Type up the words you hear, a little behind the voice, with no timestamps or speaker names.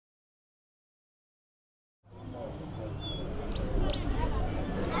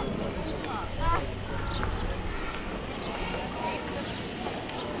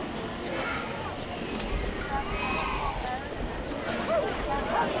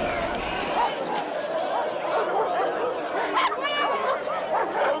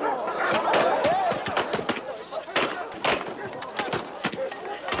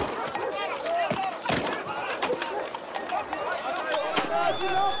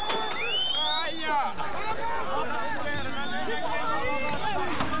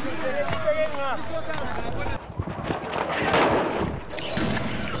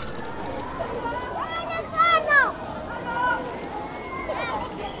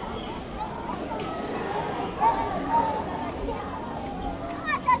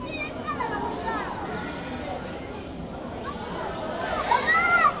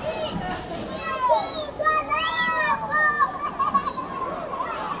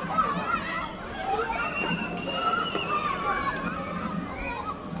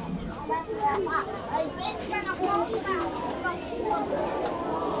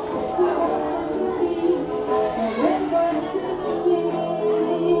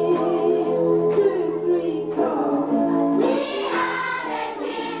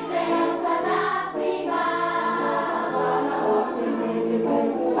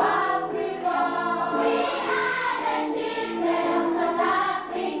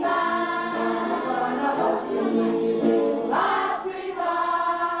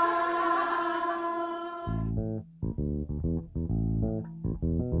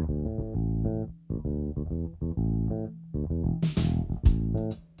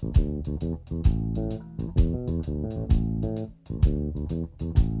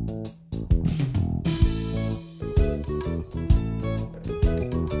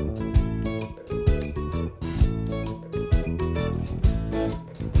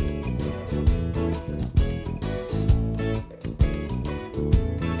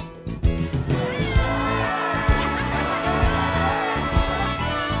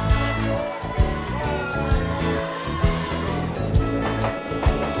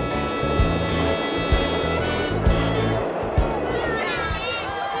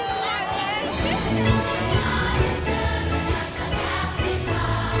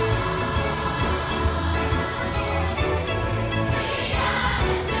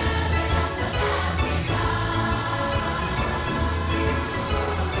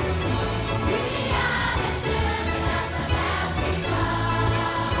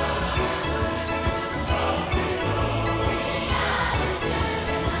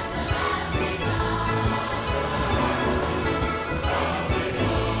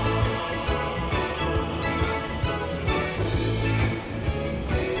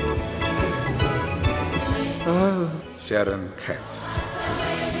Sharon Katz.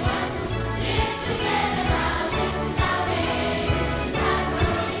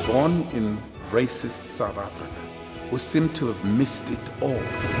 Born in racist South Africa, who seemed to have missed it all.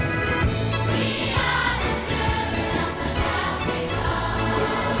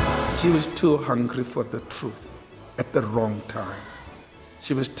 She was too hungry for the truth at the wrong time.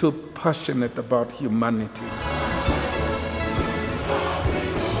 She was too passionate about humanity.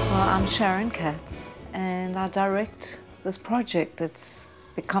 Well, I'm Sharon Katz, and I direct this project that's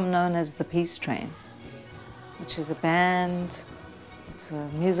become known as the Peace Train, which is a band, it's a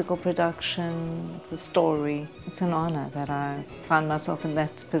musical production, it's a story. It's an honor that I find myself in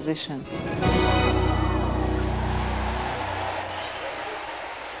that position.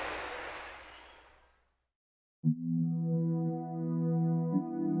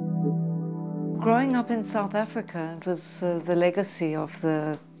 Growing up in South Africa, it was the legacy of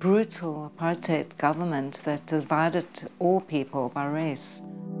the brutal apartheid government that divided all people by race.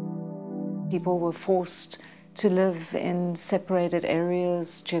 People were forced to live in separated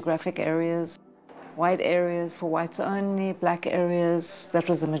areas, geographic areas, white areas for whites only, black areas, that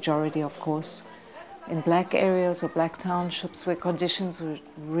was the majority of course, in black areas or black townships where conditions were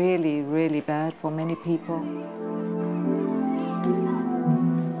really, really bad for many people.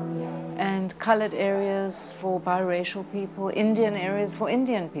 And colored areas for biracial people, Indian areas for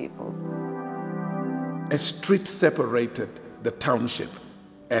Indian people. A street separated the township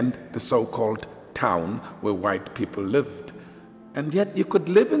and the so-called town where white people lived. And yet you could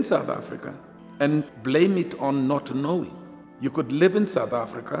live in South Africa and blame it on not knowing. You could live in South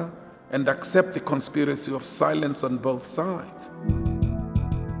Africa and accept the conspiracy of silence on both sides.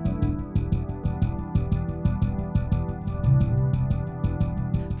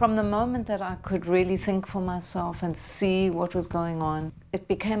 From the moment that I could really think for myself and see what was going on, it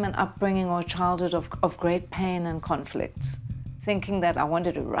became an upbringing or childhood of great pain and conflict. Thinking that I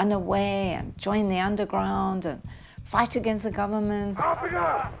wanted to run away and join the underground and fight against the government.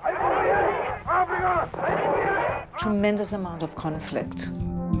 Africa! Africa! Tremendous amount of conflict.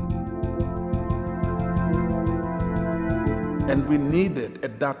 And we needed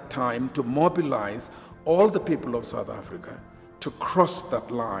at that time to mobilize all the people of South Africa to cross that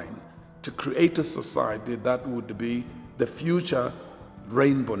line, to create a society that would be the future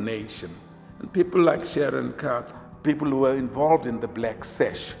rainbow nation. And people like Sharon Katz, people who were involved in the Black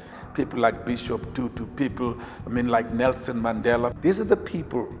Sesh, people like Bishop Tutu, people, like Nelson Mandela, these are the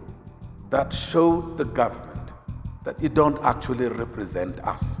people that showed the government that you don't actually represent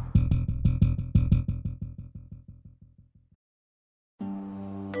us.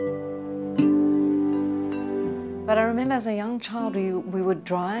 But I remember as a young child, we would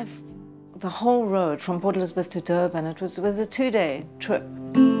drive the whole road from Port Elizabeth to Durban. It was a 2-day trip.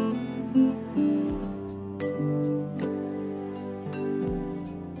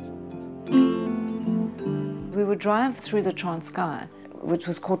 We would drive through the Transkei, which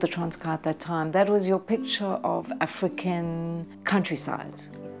was called the Transkei at that time. That was your picture of African countryside,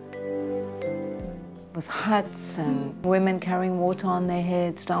 with huts and women carrying water on their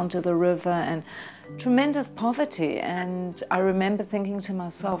heads down to the river, and tremendous poverty. And I remember thinking to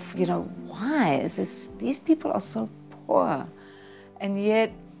myself, you know, why is this? These people are so poor. And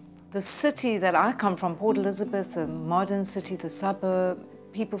yet the city that I come from, Port Elizabeth, the modern city, the suburb,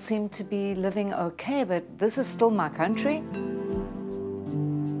 people seem to be living okay, but this is still my country.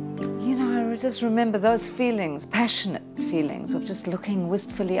 You know, I just remember those feelings, passionate feelings of just looking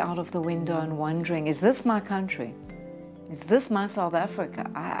wistfully out of the window and wondering, is this my country? Is this my South Africa?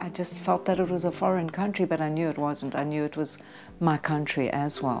 I just felt that it was a foreign country, but I knew it wasn't. I knew it was my country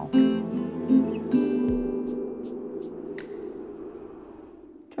as well. Can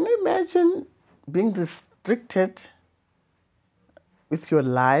you imagine being restricted with your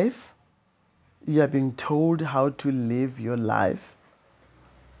life? You are being told how to live your life.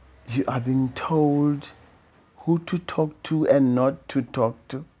 You are being told who to talk to and not to talk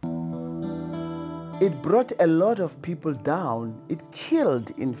to. It brought a lot of people down. It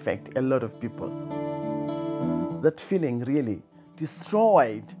killed, in fact, a lot of people. That feeling really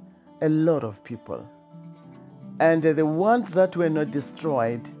destroyed a lot of people. And the ones that were not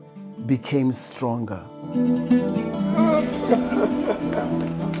destroyed became stronger.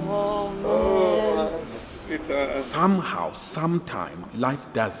 Somehow, sometime, life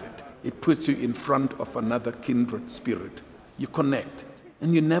does it. It puts you in front of another kindred spirit. You connect,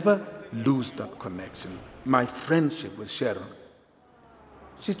 and you never lose that connection. My friendship with Sharon,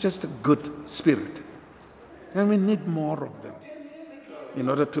 she's just a good spirit. And we need more of them in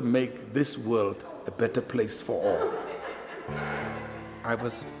order to make this world a better place for all. I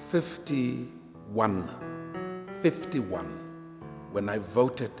was 51 when I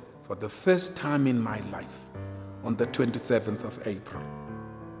voted for the first time in my life on the 27th of April.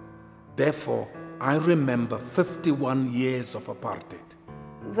 Therefore, I remember 51 years of apartheid.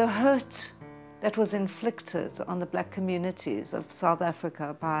 The hurt that was inflicted on the black communities of South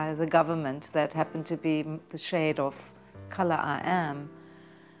Africa by the government that happened to be the shade of color I am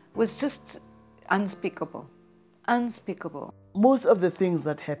was just unspeakable, unspeakable. Most of the things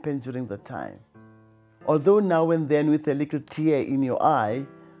that happened during the time, although now and then with a little tear in your eye,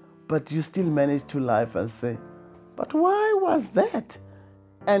 but you still manage to laugh and say, but why was that?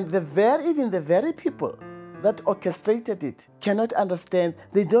 And even the very people that orchestrated it cannot understand.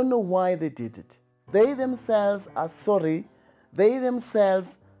 They don't know why they did it. They themselves are sorry. They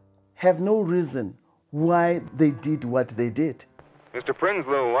themselves have no reason why they did what they did. Mr.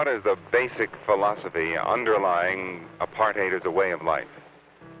 Prinsloo, what is the basic philosophy underlying apartheid as a way of life?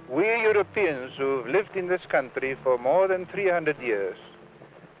 We Europeans who've lived in this country for more than 300 years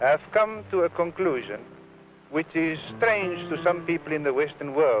have come to a conclusion which is strange to some people in the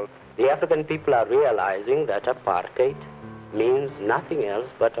Western world. The African people are realizing that apartheid means nothing else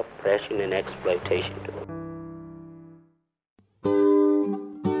but oppression and exploitation to them.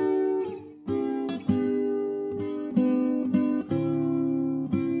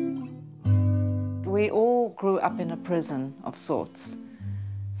 We all grew up in a prison of sorts.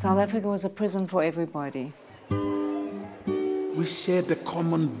 South Africa was a prison for everybody. We shared a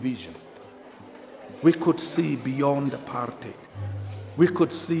common vision. We could see beyond apartheid. We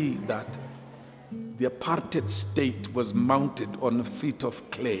could see that the apartheid state was mounted on a feet of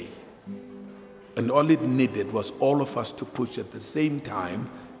clay. And all it needed was all of us to push at the same time,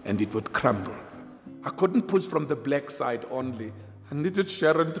 and it would crumble. I couldn't push from the black side only. I needed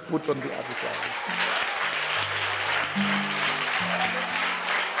Sharon to put on the other side.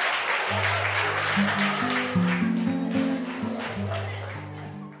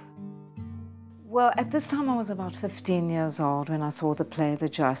 Well, at this time I was about 15 years old when I saw the play The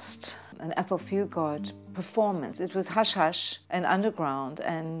Just, an Apple Fugard performance. It was hush-hush and underground,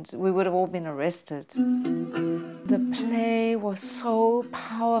 and we would have all been arrested. The play was so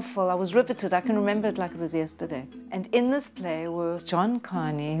powerful. I was riveted. I can remember it like it was yesterday. And in this play was John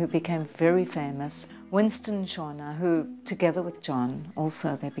Kani, who became very famous, Winston Shona, who, together with John,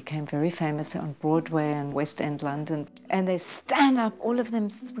 also they became very famous on Broadway and West End London. And they stand up, all of them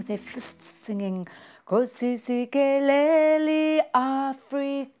with their fists singing, Nkosi Sikelel'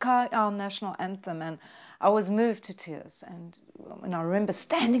 Africa, our national anthem. And I was moved to tears. And I remember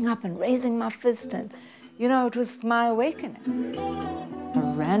standing up and raising my fist. And, you know, it was my awakening. I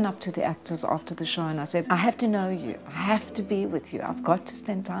ran up to the actors after the show and I said, I have to know you. I have to be with you. I've got to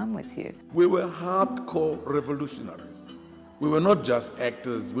spend time with you. We were hardcore revolutionaries. We were not just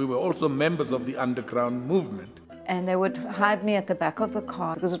actors. We were also members of the underground movement. And they would hide me at the back of the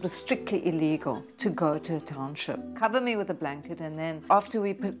car because it was strictly illegal to go to a township. Cover me with a blanket, and then after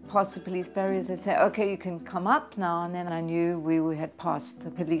we passed the police barriers, they'd say, okay, you can come up now. And then I knew we had passed the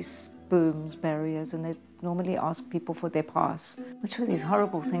police booms, barriers, and they'd normally ask people for their pass, which were these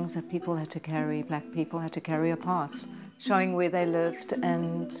horrible things that people had to carry, black people had to carry a pass, showing where they lived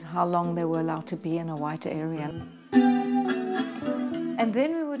and how long they were allowed to be in a white area. And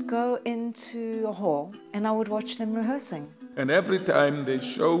then we would go into a hall and I would watch them rehearsing. And every time they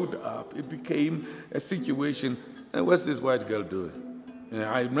showed up, it became a situation, and what's this white girl doing? And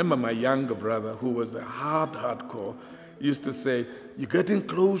I remember my younger brother, who was a hardcore, used to say, you're getting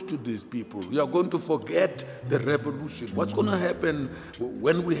close to these people. You're going to forget the revolution. What's going to happen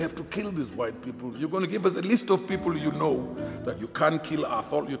when we have to kill these white people? You're going to give us a list of people you know that you can't kill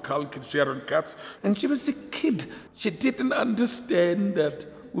Athol, you can't kill Sharon Katz. And she was a kid. She didn't understand that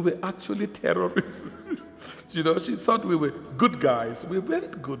we were actually terrorists. You know, she thought we were good guys. We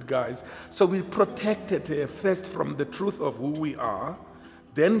weren't good guys. So we protected her first from the truth of who we are.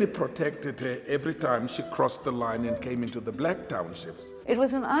 Then we protected her every time she crossed the line and came into the black townships. It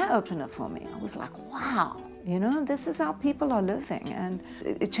was an eye-opener for me. I was like, wow, you know, this is how people are living, and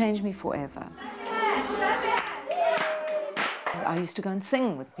it changed me forever. I used to go and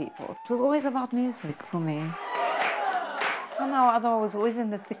sing with people. It was always about music for me. Somehow or other, I was always in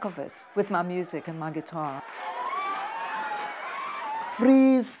the thick of it with my music and my guitar.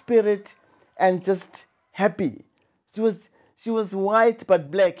 Free spirit and just happy. She was white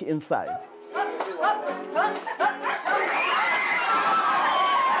but black inside.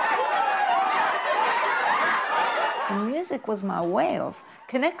 The music was my way of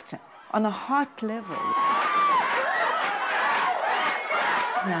connecting on a heart level.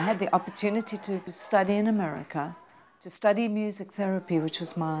 And I had the opportunity to study in America, to study music therapy, which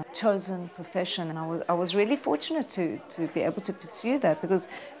was my chosen profession. And I was really fortunate to be able to pursue that because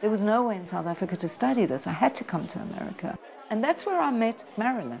there was no way in South Africa to study this. I had to come to America. And that's where I met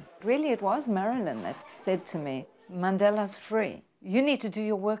Marilyn. Really, it was Marilyn that said to me, Mandela's free. You need to do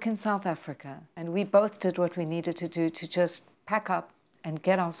your work in South Africa. And we both did what we needed to do to just pack up and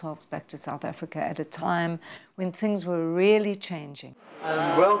get ourselves back to South Africa at a time when things were really changing.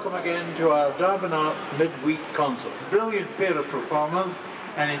 And welcome again to our Durban Arts midweek concert. Brilliant pair of performers,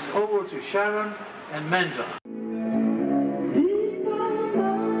 and it's over to Sharon and Mendla.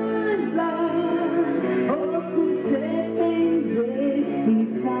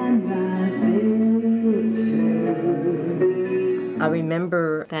 I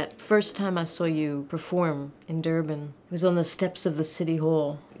remember that first time I saw you perform in Durban. It was on the steps of the City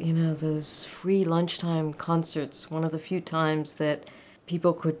Hall. You know, those free lunchtime concerts, one of the few times that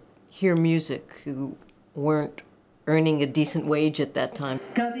people could hear music who weren't earning a decent wage at that time.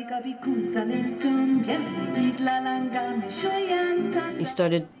 You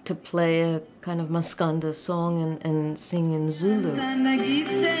started to play a kind of Maskanda song and sing in Zulu.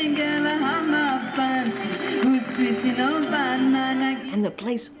 And the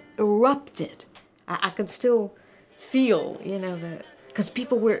place erupted. I could still feel, you know, because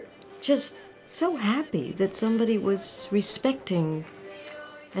people were just so happy that somebody was respecting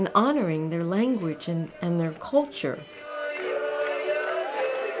and honoring their language and their culture.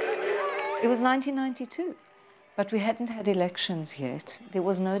 It was 1992, but we hadn't had elections yet. There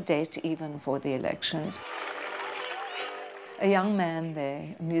was no date even for the elections. A young man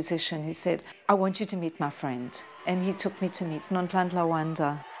there, a musician, who said, I want you to meet my friend. And he took me to meet Nonhlanhla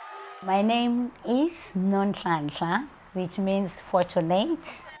Wanda. My name is Nonhlanhla, which means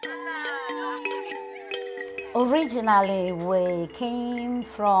fortunate. Originally, we came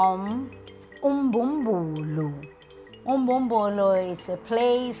from Umbumbulu. Umbumbulu is a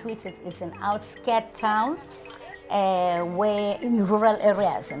place which it's an outskirt town, where in rural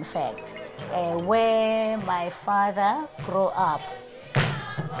areas, in fact, where my father grew up.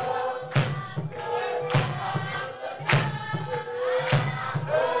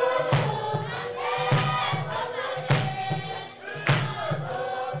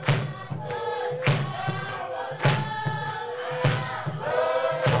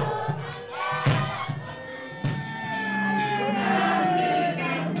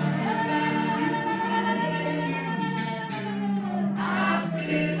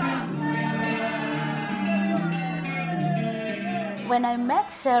 When I met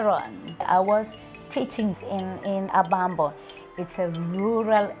Sharon, I was teaching in Abambo. It's a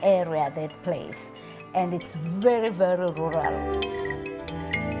rural area, that place, and it's very, very rural.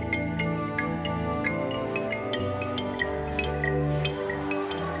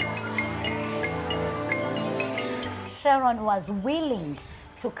 Sharon was willing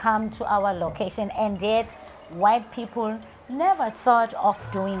to come to our location, and yet white people never thought of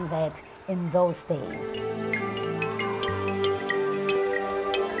doing that in those days.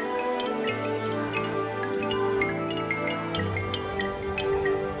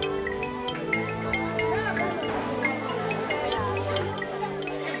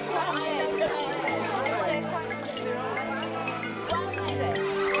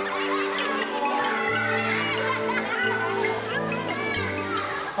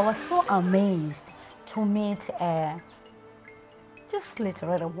 I was so amazed to meet just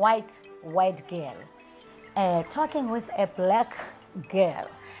literally a white girl talking with a black girl.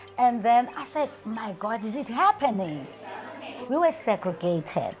 And then I said, my God, is it happening? We were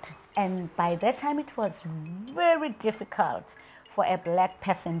segregated. And by that time, it was very difficult for a black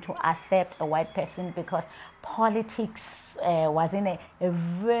person to accept a white person because politics was in a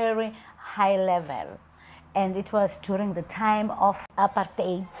very high level. And it was during the time of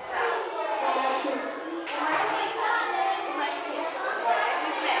apartheid.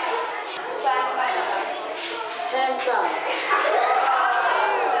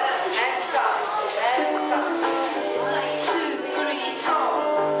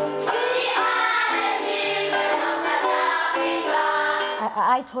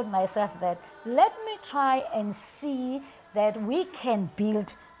 I told myself that let me try and see that we can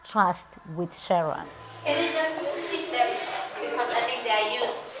build trust with Sharon. Can you just teach them? Because I think they are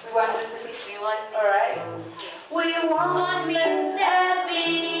used. We want this. We want this. All right. We want this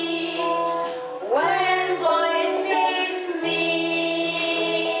beat when voices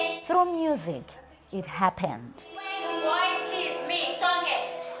meet. Through music, it happened. When voices meet. Song it.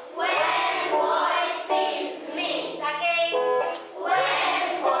 When voices meet. Again. When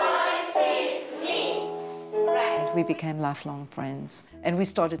voices meet. Right. We became lifelong friends, and we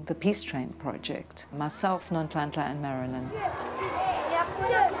started the Peace Train project. Myself, Nonhlanhla, and Marilyn.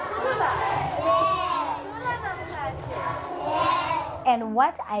 And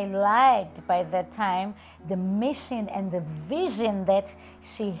what I liked by that time, the mission and the vision that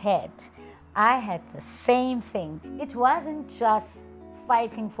she had, I had the same thing. It wasn't just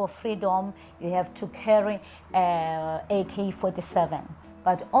fighting for freedom, you have to carry AK-47,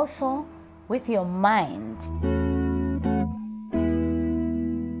 but also with your mind.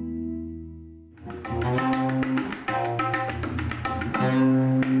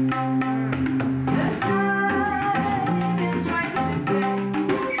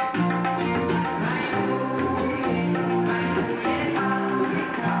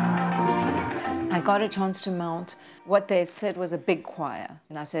 I got a chance to mount what they said was a big choir.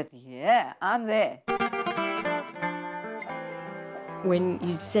 And I said, yeah, I'm there. When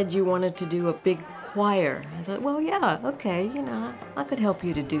you said you wanted to do a big choir, I thought, well, yeah, okay, you know, I could help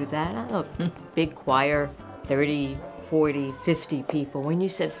you to do that. I thought, big choir, 30, 40, 50 people. When you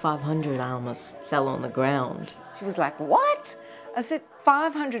said 500, I almost fell on the ground. She was like, what? I said,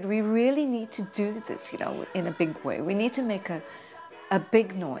 500, we really need to do this, you know, in a big way. We need to make a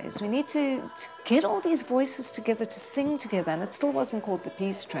big noise. We need to get all these voices together to sing together, and it still wasn't called the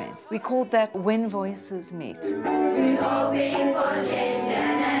Peace Train. We called that When Voices Meet. We're hoping for change,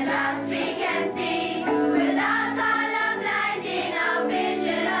 and at last we can see, without color blinding our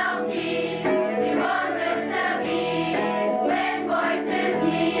vision of peace. We want this to be when voices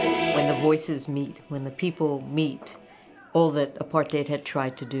meet. When the voices meet, when the people meet, all that apartheid had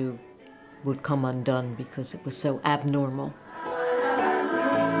tried to do would come undone because it was so abnormal.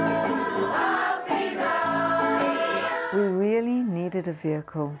 We really needed a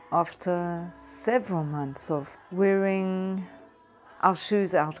vehicle after several months of wearing our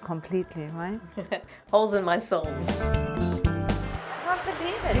shoes out completely, right? Holes in my soles. Can't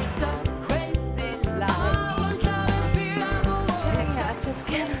believe it. It's a crazy life. I just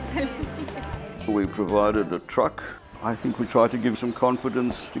cannot believe it. We provided a truck. I think we tried to give some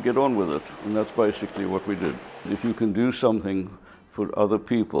confidence to get on with it, and that's basically what we did. If you can do something for other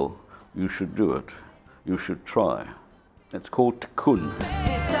people, you should do it. You should try. It's called tikkun.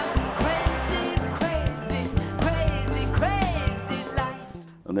 It's a crazy, crazy, crazy, crazy life.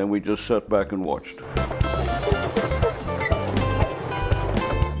 And then we just sat back and watched.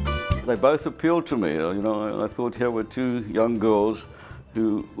 They both appealed to me. You know, I thought here were two young girls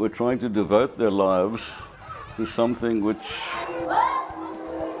who were trying to devote their lives to something which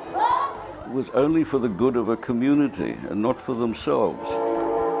was only for the good of a community and not for themselves.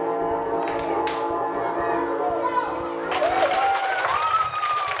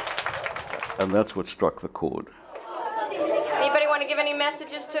 And that's what struck the chord. Anybody want to give any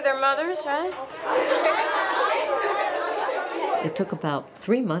messages to their mothers, right? It took about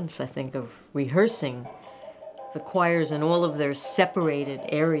 3 months, I think, of rehearsing the choirs in all of their separated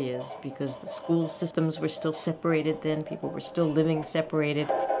areas because the school systems were still separated then, people were still living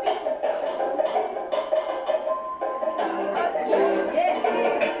separated.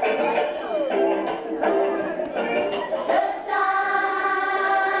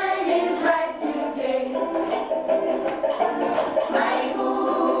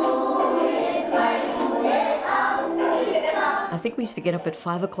 I think we used to get up at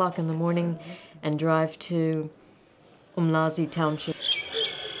 5 o'clock in the morning and drive to Umlazi Township.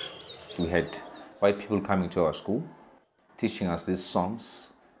 We had white people coming to our school, teaching us these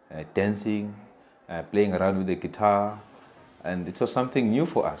songs, dancing, playing around with the guitar, and it was something new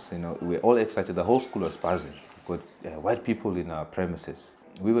for us. You know, we were all excited. The whole school was buzzing. We've got white people in our premises.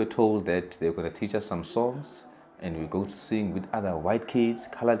 We were told that they were going to teach us some songs, and we go to sing with other white kids,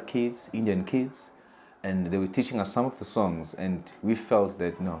 colored kids, Indian kids, and they were teaching us some of the songs, and we felt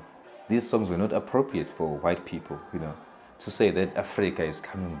that no, these songs were not appropriate for white people, you know, to say that Africa is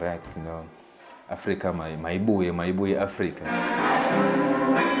coming back, you know, Africa, my boy, Africa.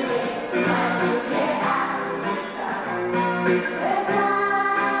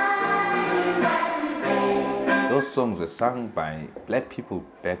 Those songs were sung by black people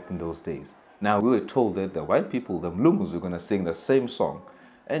back in those days. Now we were told that the white people, the Mlungus, were going to sing the same song,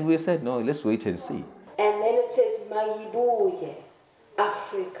 and we said, no, let's wait and see. And then it says, Mayibuye,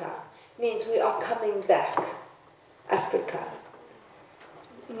 Africa, means we are coming back, Africa.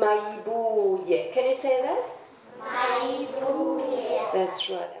 Mayibuye. Can you say that? Mayibuye. That's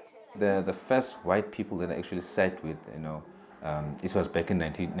right. The first white people that I actually sat with, you know, it was back in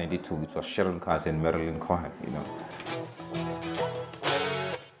 1992. It was Sharon Katz and Marilyn Cohen, you know.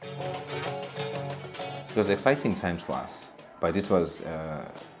 It was exciting times for us, but it was a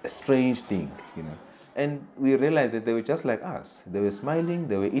strange thing, you know. And we realized that they were just like us. They were smiling,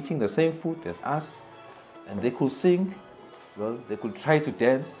 they were eating the same food as us, and they could sing, well, they could try to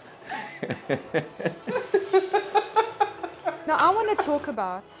dance. Now I want to talk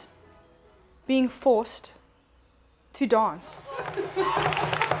about being forced to dance.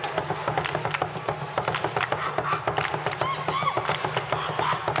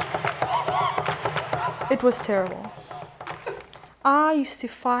 It was terrible. I used to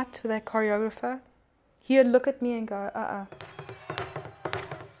fight with that choreographer. He would look at me and go,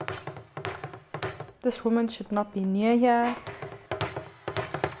 this woman should not be near here.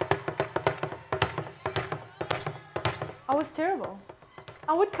 I was terrible.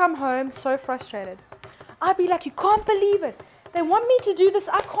 I would come home so frustrated. I'd be like, you can't believe it. They want me to do this,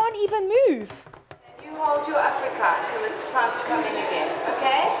 I can't even move. You hold your Africa until it's time to come in again,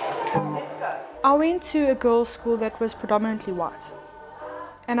 okay? Let's go. I went to a girls' school that was predominantly white.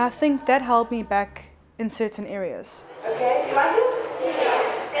 And I think that held me back in certain areas. Okay, do you like it? Yes.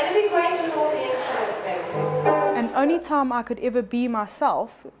 It's going to be great with all the instruments and everything. And only time I could ever be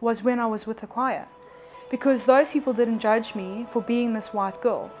myself was when I was with the choir. Because those people didn't judge me for being this white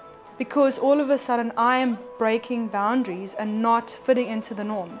girl. Because all of a sudden I am breaking boundaries and not fitting into the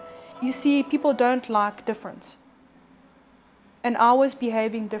norm. You see, people don't like difference. And I was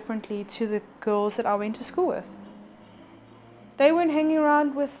behaving differently to the girls that I went to school with. They weren't hanging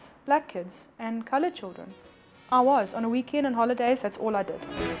around with black kids and colored children. I was. On a weekend and holidays, that's all I did.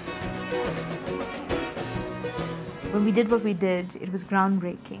 When we did what we did, it was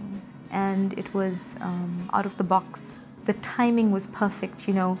groundbreaking. And it was out of the box. The timing was perfect,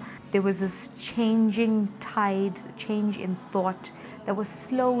 you know. There was this changing tide, change in thought that was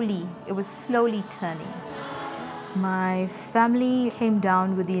slowly turning. My family came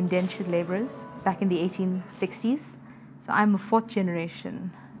down with the indentured laborers back in the 1860s. So I'm a fourth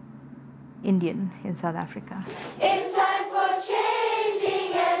generation Indian in South Africa. It's time for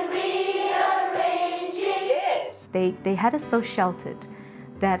changing and rearranging. Yes. They had us so sheltered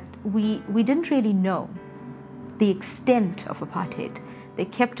that we didn't really know the extent of apartheid. They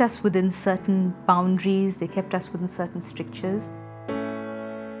kept us within certain boundaries, they kept us within certain strictures.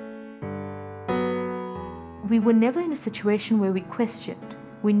 We were never in a situation where we questioned.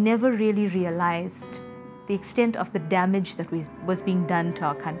 We never really realized the extent of the damage that was being done to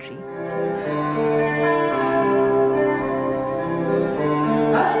our country.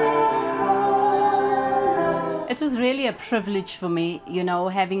 It was really a privilege for me, you know,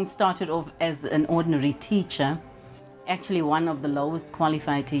 having started off as an ordinary teacher, actually one of the lowest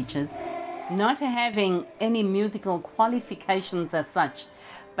qualified teachers. Not having any musical qualifications as such,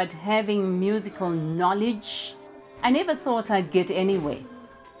 but having musical knowledge, I never thought I'd get anywhere.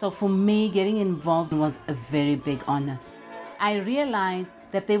 So for me, getting involved was a very big honor. I realized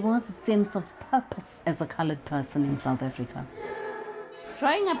that there was a sense of purpose as a colored person in South Africa.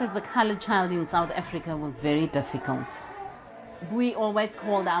 Growing up as a colored child in South Africa was very difficult. We always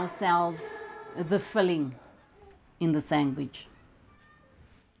called ourselves the filling in the sandwich.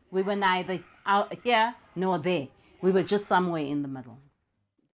 We were neither out here nor there. We were just somewhere in the middle.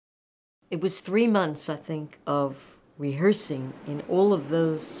 It was 3 months, I think, of rehearsing in all of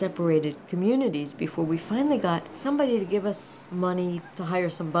those separated communities before we finally got somebody to give us money to hire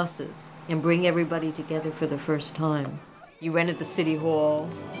some buses and bring everybody together for the first time. You rented the City Hall.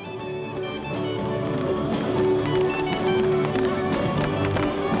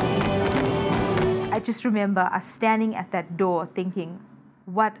 I just remember us standing at that door thinking,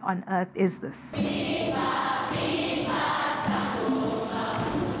 what on earth is this?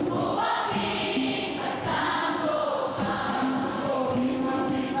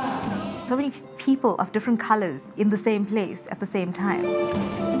 So many people of different colors in the same place at the same time.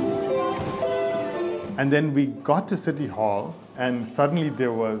 And then we got to City Hall, and suddenly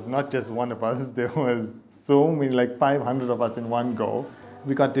there was not just one of us, there was so many, like 500 of us in one go.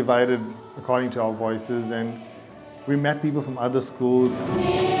 We got divided according to our voices, and we met people from other schools.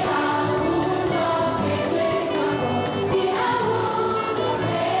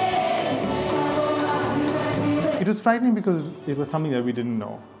 It was frightening because it was something that we didn't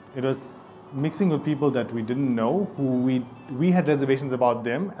know. It was mixing with people that we didn't know, who we had reservations about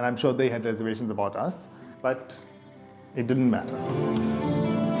them, and I'm sure they had reservations about us, but it didn't matter.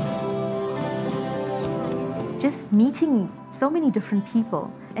 Just meeting so many different people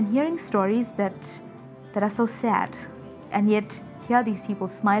and hearing stories that are so sad, and yet here are these people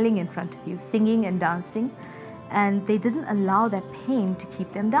smiling in front of you, singing and dancing, and they didn't allow that pain to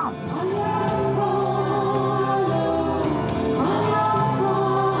keep them down.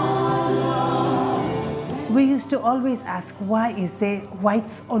 We used to always ask, why is there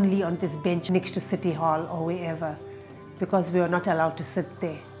whites only on this bench next to City Hall or wherever? Because we were not allowed to sit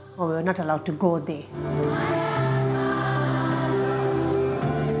there, or we were not allowed to go there.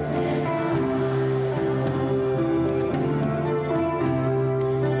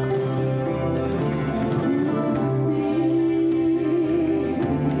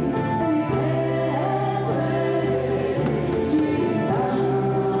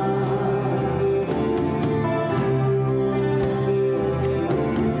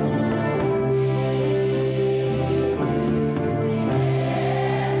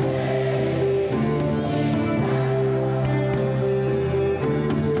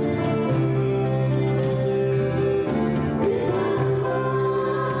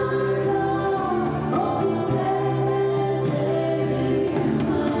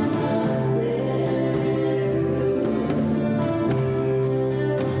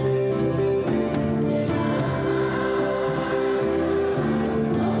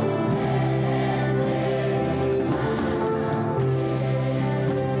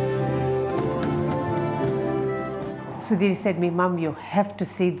 Sudhir said to me, Mom, you have to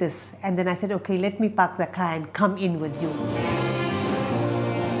see this. And then I said, okay, let me park the car and come in with you.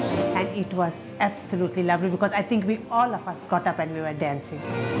 And it was absolutely lovely because I think all of us got up and we were dancing.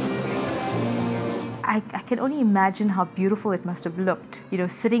 I can only imagine how beautiful it must have looked, you know,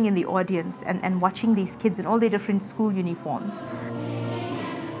 sitting in the audience and watching these kids in all their different school uniforms,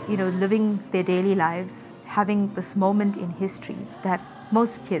 you know, living their daily lives, having this moment in history that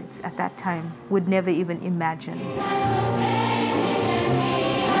most kids at that time would never even imagine.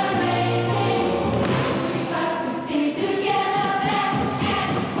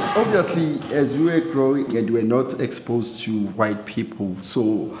 Obviously, as we were growing and we were not exposed to white people,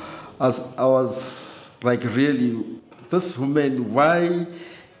 so as I was like, really, this woman, why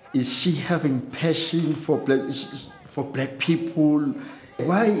is she having passion for black people?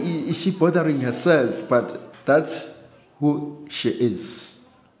 Why is she bothering herself? But that's who she is.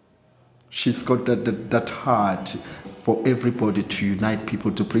 She's got that heart for everybody, to unite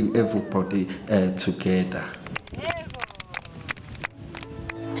people, to bring everybody together.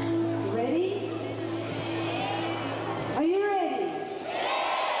 Ready? Are you ready?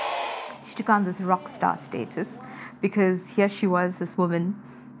 She took on this rock star status because here she was, this woman,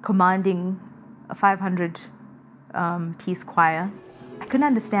 commanding a 500-piece choir. I couldn't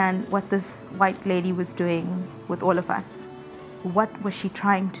understand what this white lady was doing with all of us. What was she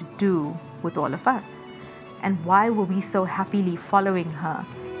trying to do with all of us? And why were we so happily following her?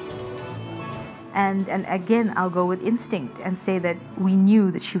 And again, I'll go with instinct and say that we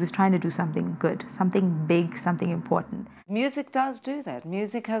knew that she was trying to do something good, something big, something important. Music does do that.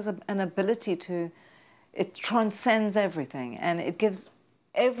 Music has an ability to, it transcends everything, and it gives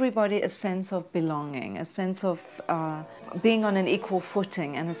everybody a sense of belonging, a sense of being on an equal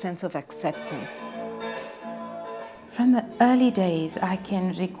footing, and a sense of acceptance. From the early days, I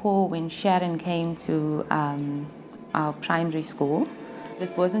can recall when Sharon came to our primary school.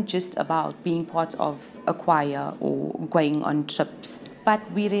 It wasn't just about being part of a choir or going on trips, but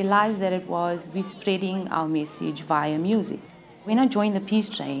we realized that it was we spreading our message via music. When I joined the Peace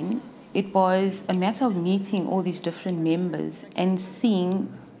Train, it was a matter of meeting all these different members and seeing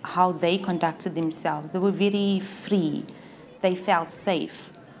how they conducted themselves. They were very free. They felt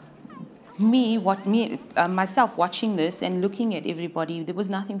safe. Myself watching this and looking at everybody, there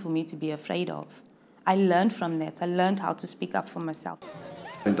was nothing for me to be afraid of. I learned from that. I learned how to speak up for myself.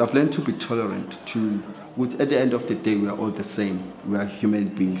 And I've learned to be tolerant, at the end of the day, we are all the same. We are human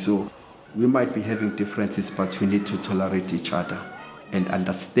beings, so we might be having differences, but we need to tolerate each other and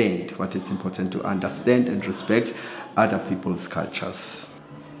understand what is important to understand and respect other people's cultures.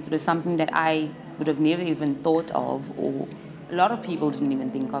 It was something that I would have never even thought of, or a lot of people didn't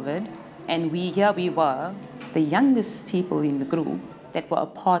even think of it. And here we were, the youngest people in the group that were a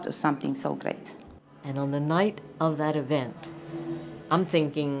part of something so great. And on the night of that event, I'm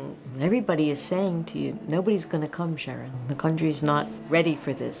thinking, everybody is saying to you, nobody's going to come, Sharon. The country's not ready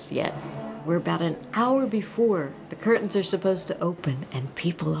for this yet. We're about an hour before the curtains are supposed to open, and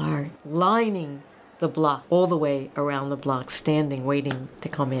people are lining the block, all the way around the block, standing, waiting to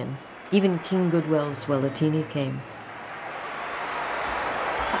come in. Even King Goodwell's Wellatini came.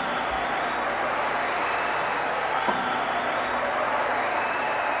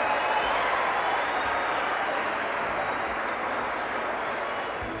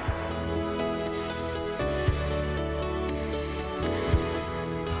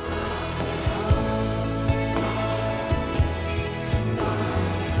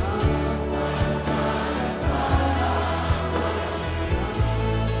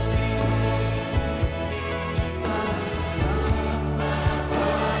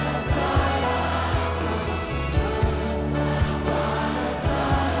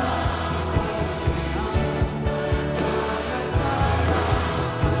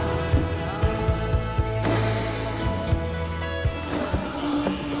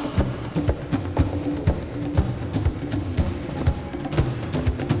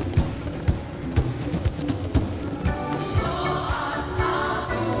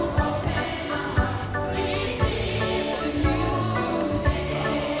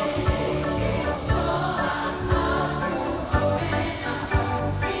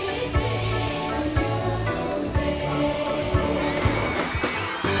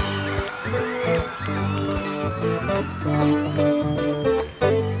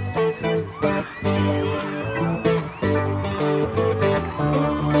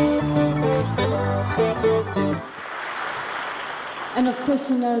 And of course,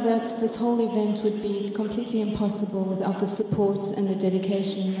 you know that this whole event would be completely impossible without the support and the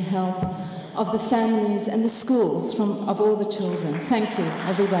dedication and the help of the families and the schools of all the children. Thank you,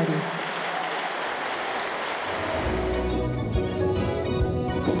 everybody.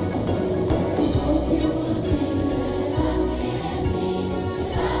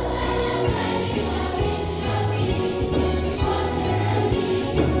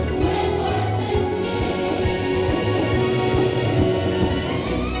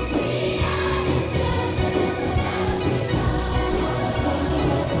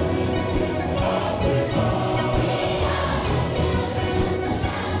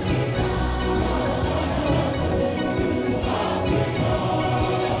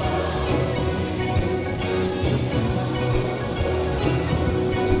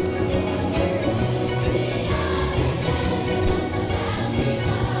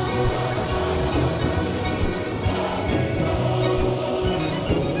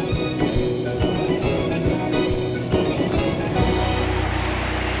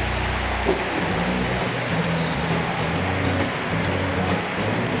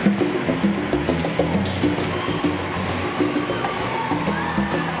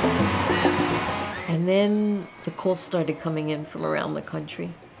 then the calls started coming in from around the country.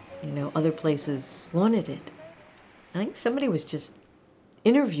 You know, other places wanted it. I think somebody was just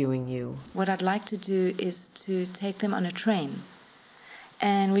interviewing you. What I'd like to do is to take them on a train.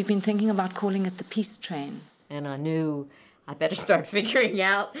 And we've been thinking about calling it the Peace Train. And I knew I better start figuring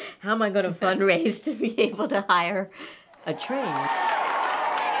out how am I going to fundraise to be able to hire a train.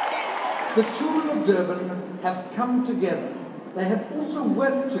 The children of Durban have come together. They have also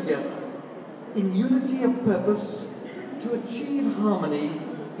worked together in unity of purpose to achieve harmony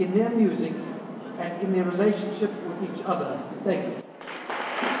in their music and in their relationship with each other. Thank you.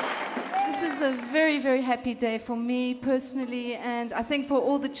 This is a very, very happy day for me personally, and I think for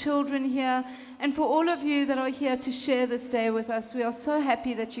all the children here, and for all of you that are here to share this day with us. We are so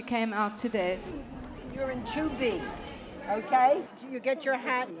happy that you came out today. You're in 2B, okay? You get your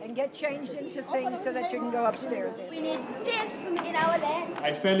hat and get changed into things so that you can go upstairs. We need this in our land.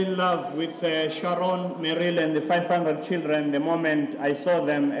 I fell in love with Sharon, Merrill, and the 500 children the moment I saw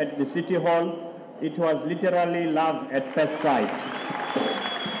them at the City Hall. It was literally love at first sight.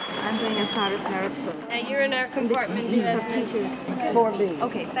 I'm going as far as Maritzburg. You're in our compartment, Jasmine. 4B.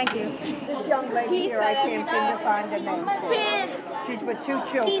 Okay, thank you. This young lady here, I can't seem to find a name for. She's with 2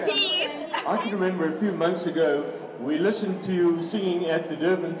 children. I can remember a few months ago, we listened to you singing at the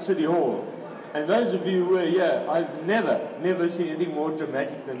Durban City Hall. And those of you who were here, I've never seen anything more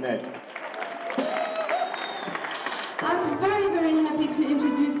dramatic than that. I'm very, very happy to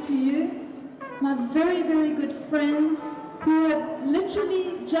introduce to you my very, very good friends who have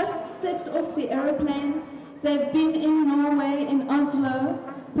literally just stepped off the aeroplane. They've been in Norway, in Oslo,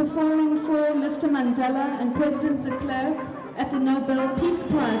 performing for Mr. Mandela and President de Klerk at the Nobel Peace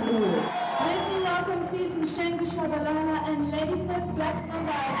Prize Awards. Let me welcome, please, Mshenga Shabalala and Ladysmith Black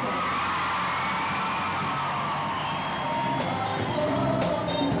Mambazo.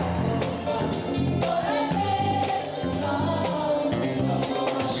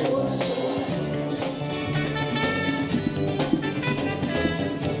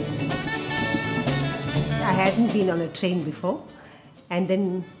 I hadn't been on a train before, and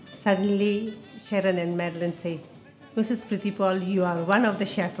then suddenly Sharon and Madeline say, Mrs. Pritipal, you are one of the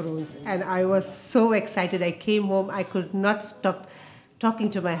chaperones. And I was so excited. I came home, I could not stop talking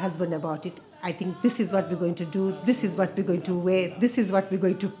to my husband about it. I think this is what we're going to do, this is what we're going to wear, this is what we're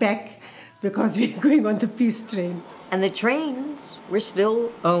going to pack, because we're going on the peace train. And the trains were still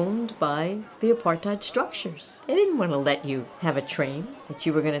owned by the apartheid structures. They didn't want to let you have a train that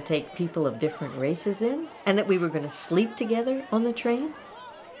you were going to take people of different races in and that we were going to sleep together on the train.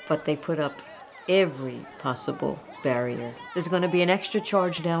 But they put up every possible barrier. There's going to be an extra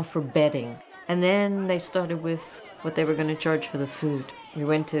charge now for bedding. And then they started with what they were going to charge for the food. We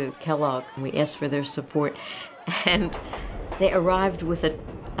went to Kellogg and we asked for their support. And they arrived with a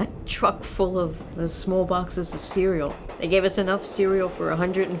truck full of those small boxes of cereal. They gave us enough cereal for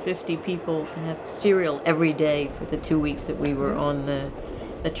 150 people to have cereal every day for the 2 weeks that we were on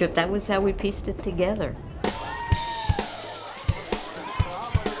the trip. That was how we pieced it together.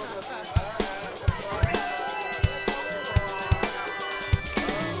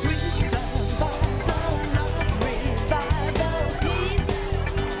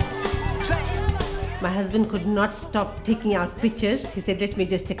 My husband could not stop taking out pictures. He said, let me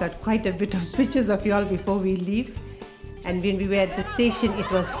just take out quite a bit of pictures of you all before we leave. And when we were at the station, it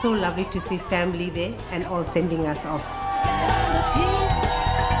was so lovely to see family there and all sending us off.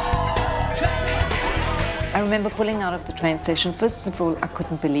 I remember pulling out of the train station. First of all, I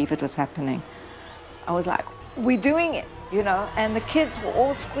couldn't believe it was happening. I was like, we're doing it, you know, and the kids were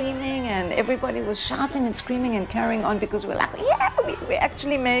all screaming and everybody was shouting and screaming and carrying on because we're like, yeah, we're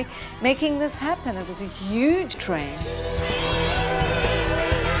actually making this happen. It was a huge train.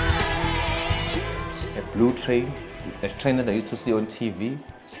 A blue train, a train that I used to see on TV,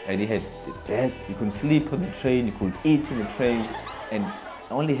 and it had beds, you could sleep on the train, you could eat in the train, and I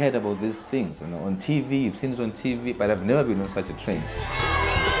only heard about these things, you know, on TV, you've seen it on TV, but I've never been on such a train.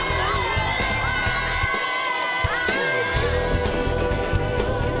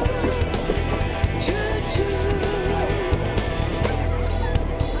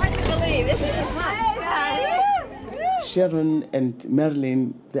 Sharon and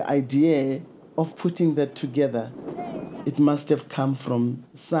Marilyn, the idea of putting that together, it must have come from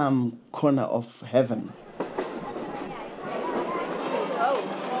some corner of heaven.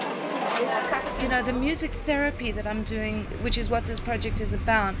 You know, the music therapy that I'm doing, which is what this project is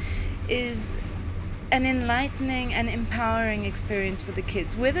about, is an enlightening and empowering experience for the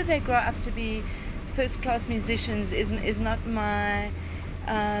kids. Whether they grow up to be first-class musicians is not my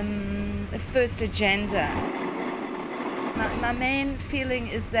first agenda. My main feeling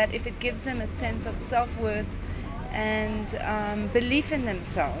is that if it gives them a sense of self-worth and belief in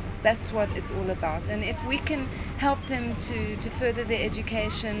themselves, that's what it's all about. And if we can help them to further their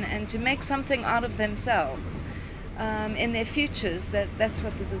education and to make something out of themselves in their futures, that's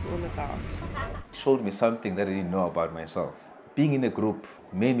what this is all about. It showed me something that I didn't know about myself. Being in a group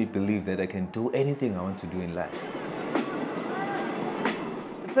made me believe that I can do anything I want to do in life.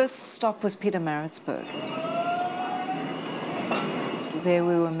 The first stop was Pietermaritzburg. There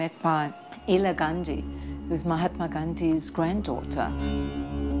we were met by Ila Gandhi, who's Mahatma Gandhi's granddaughter.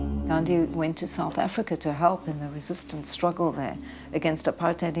 Gandhi went to South Africa to help in the resistance struggle there against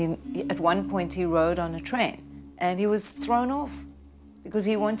apartheid. At one point he rode on a train and he was thrown off because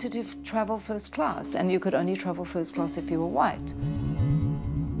he wanted to travel first class, and you could only travel first class if you were white.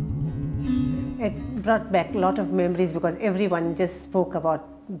 It brought back a lot of memories because everyone just spoke about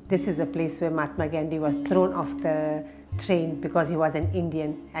this is a place where Mahatma Gandhi was thrown off the train because he was an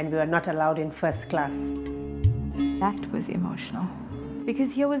Indian and we were not allowed in first class. That was emotional.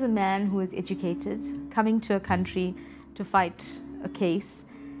 Because here was a man who was educated, coming to a country to fight a case,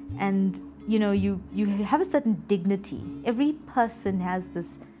 and you know, you have a certain dignity. Every person has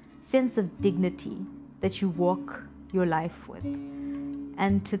this sense of dignity that you walk your life with.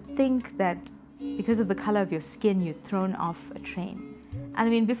 And to think that because of the color of your skin, you're thrown off a train. And I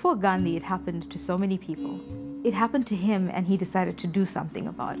mean, before Gandhi, it happened to so many people. It happened to him, and he decided to do something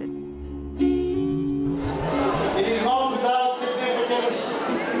about it. It is not without significance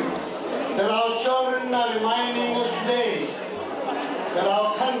that our children are reminding us today that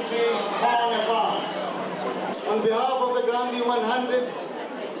our country is torn apart. On behalf of the Gandhi 100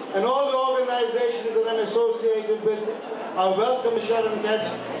 and all the organizations that I'm associated with, I welcome Sharon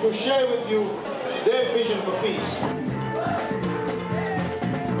Katz to share with you their vision for peace.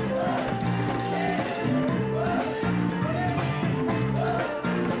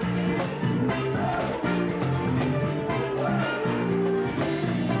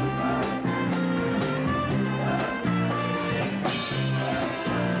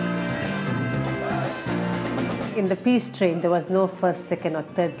 In the peace train, there was no first, second, or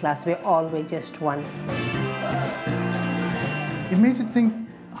third class. We all were just one. It made you think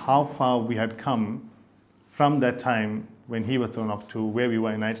how far we had come from that time when he was thrown off to where we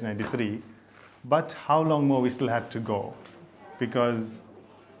were in 1993, but how long more we still had to go. Because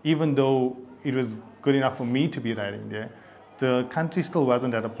even though it was good enough for me to be riding there, the country still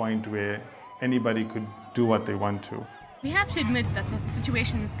wasn't at a point where anybody could do what they want to. We have to admit that the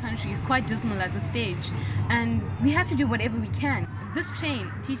situation in this country is quite dismal at this stage, and we have to do whatever we can. This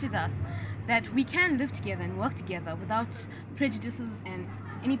train teaches us that we can live together and work together without prejudices and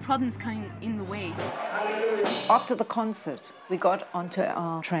any problems coming in the way. After the concert, we got onto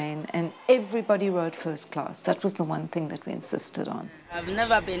our train and everybody rode first class. That was the one thing that we insisted on. I've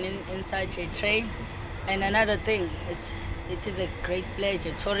never been in such a train. And another thing, it is a great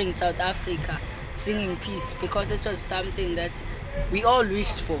pleasure touring South Africa, singing peace, because it was something that we all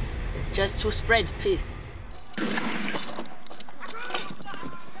wished for, just to spread peace.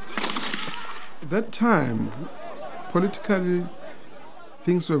 That time, politically,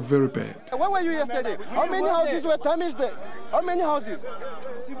 things were very bad. Where were you yesterday? How many houses were damaged there? How many houses?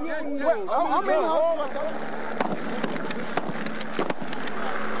 How many houses were damaged?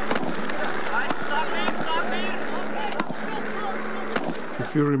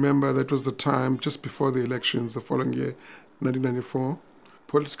 If you remember, that was the time just before the elections the following year, 1994.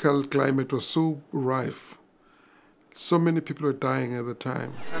 Political climate was so rife. So many people were dying at the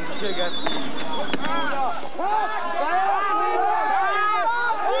time.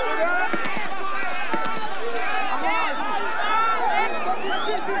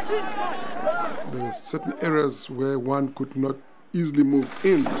 There were certain areas where one could not easily move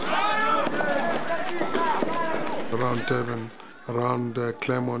in. Around Durban, around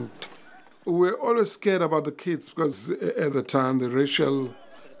Claremont. We were always scared about the kids because at the time the racial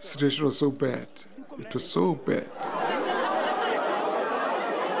situation was so bad. It was so bad.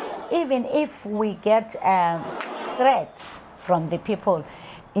 Even if we get threats from the people,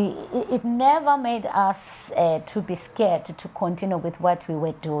 it never made us to be scared to continue with what we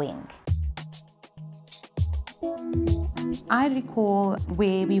were doing. I recall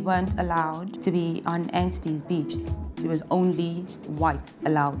where we weren't allowed to be on Anstey's beach. There was only whites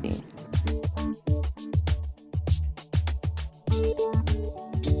allowed there.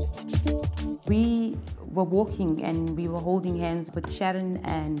 We were walking and we were holding hands with Sharon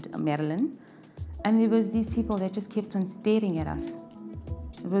and Marilyn, and there was these people that just kept on staring at us.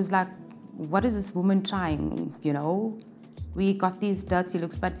 It was like, what is this woman trying, you know? We got these dirty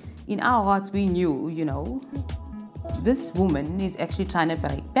looks, but in our hearts we knew, you know, this woman is actually trying to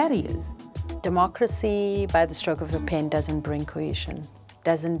break barriers. Democracy by the stroke of a pen doesn't bring cohesion,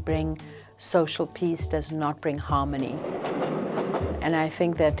 doesn't bring social peace, does not bring harmony. And I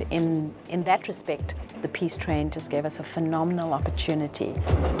think that in that respect, the peace train just gave us a phenomenal opportunity.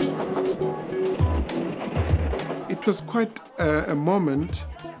 It was quite a moment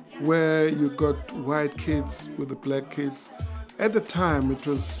where you got white kids with the black kids. At the time, it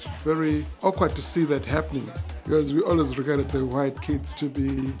was very awkward to see that happening because we always regarded the white kids to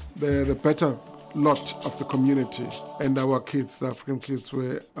be the better lot of the community, and our kids, the African kids,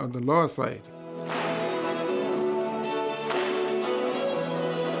 were on the lower side.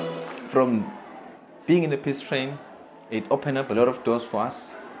 From being in the peace train, it opened up a lot of doors for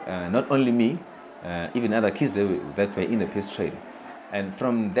us, not only me, even other kids that were in the peace train. And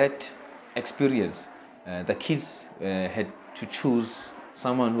from that experience, the kids had to choose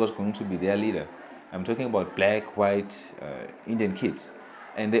someone who was going to be their leader. I'm talking about black, white, Indian kids.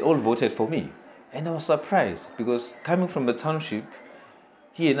 And they all voted for me. And I was surprised because coming from the township,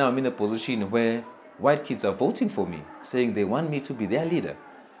 here now I'm in a position where white kids are voting for me, saying they want me to be their leader.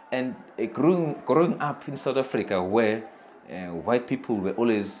 And growing up in South Africa where white people were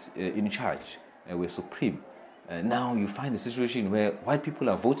always in charge, were supreme. Now you find a situation where white people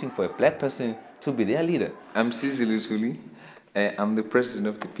are voting for a black person to be their leader. I'm Sisi Lutuli. I'm the president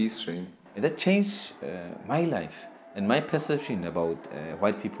of the Peace Train. And that changed my life and my perception about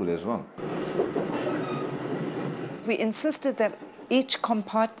white people as well. We insisted that each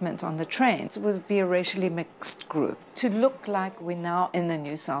compartment on the train would be a racially mixed group to look like we're now in the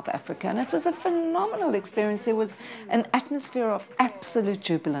new South Africa. And it was a phenomenal experience. There was an atmosphere of absolute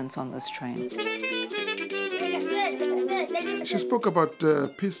jubilance on this train. She spoke about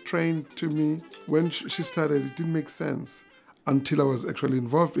peace train to me. When she started, it didn't make sense until I was actually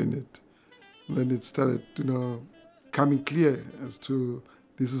involved in it. And then it started, coming clear as to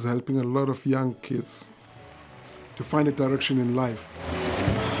this is helping a lot of young kids to find a direction in life.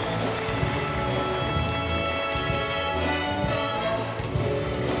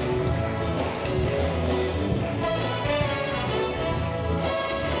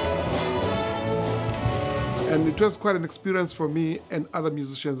 And it was quite an experience for me and other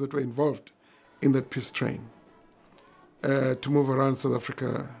musicians that were involved in that peace train to move around South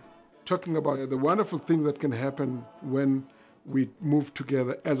Africa, talking about the wonderful thing that can happen when we move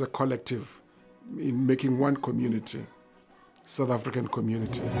together as a collective in making one community, South African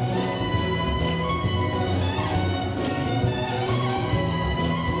community.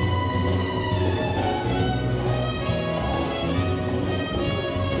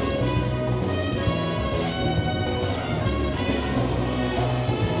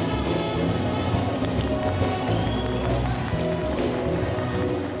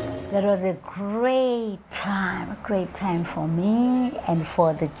 That was a great time for me and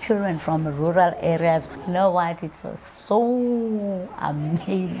for the children from rural areas. You know what? It was so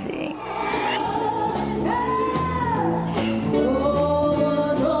amazing.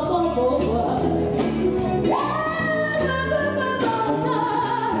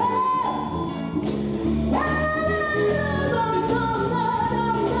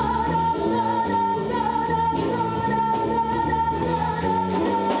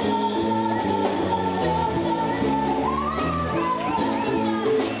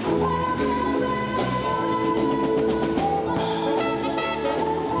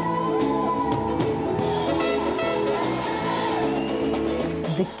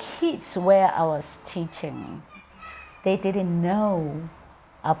 Where I was teaching, they didn't know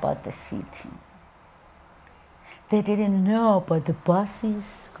about the city. They didn't know about the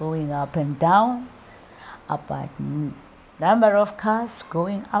buses going up and down, about number of cars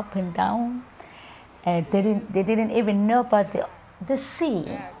going up and down. And they didn't even know about the sea.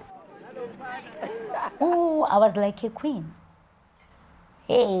 Oh, I was like a queen.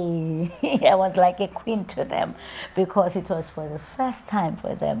 Hey, I was like a queen to them because it was for the first time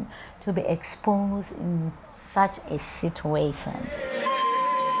for them to be exposed in such a situation.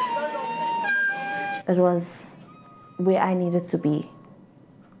 It was where I needed to be.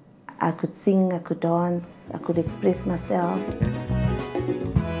 I could sing, I could dance, I could express myself.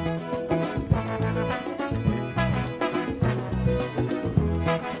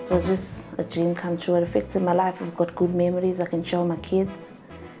 It was just a dream come true. It affected my life. I've got good memories I can show my kids.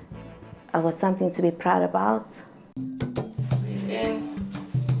 I've got something to be proud about.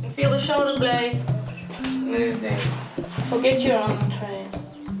 Feel the shoulder blade moving. Forget you're on the train.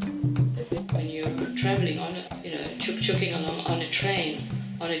 When you're traveling on chuk-chuking along on a train,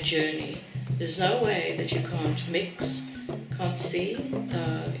 on a journey, there's no way that you can't mix, can't see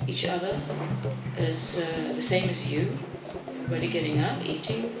each other as the same as you. Everybody getting up,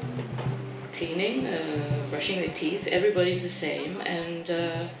 eating, cleaning, brushing their teeth, everybody's the same, and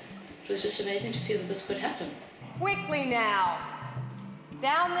it was just amazing to see that this could happen. Quickly now,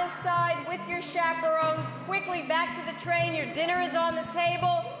 down this side with your chaperones, quickly back to the train, your dinner is on the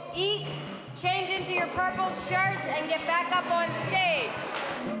table, eat, change into your purple shirts, and get back up on stage.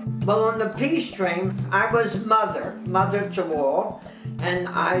 Well, on the peace train, I was mother to all, and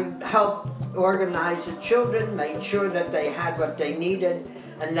I helped organized the children, made sure that they had what they needed,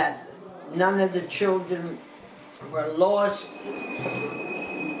 and that none of the children were lost.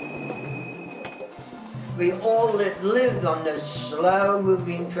 We all lived on this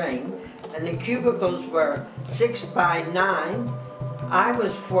slow-moving train, and the cubicles were 6 by 9. I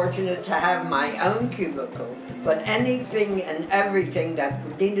was fortunate to have my own cubicle, but anything and everything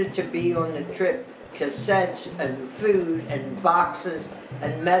that needed to be on the trip, cassettes and food and boxes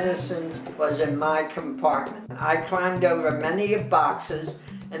and medicines, was in my compartment. I climbed over many boxes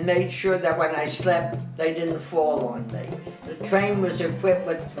and made sure that when I slept, they didn't fall on me. The train was equipped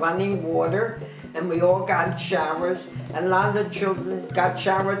with running water, and we all got showers, and a lot of the children got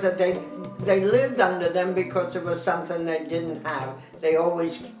showers that they lived under them because it was something they didn't have. They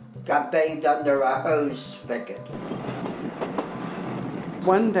always got bathed under a hose spigot.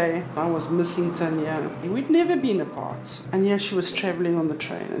 One day, I was missing Tanya. We'd never been apart. And yeah, she was traveling on the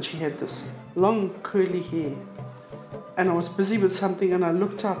train, and she had this long, curly hair. And I was busy with something, and I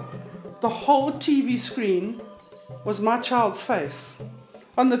looked up. The whole TV screen was my child's face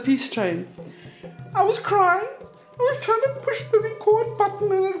on the peace train. I was crying. I was trying to push the record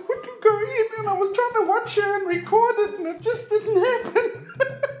button, and it wouldn't go in, and I was trying to watch her and record it, and it just didn't happen.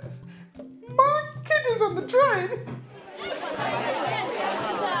 My kid is on the train.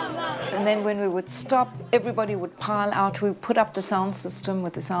 And then when we would stop, everybody would pile out. We would put up the sound system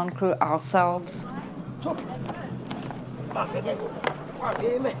with the sound crew ourselves. So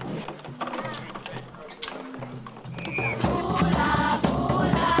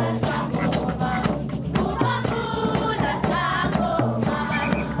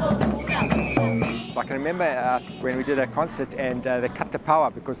I can remember when we did a concert and they cut the power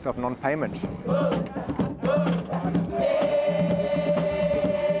because of non-payment.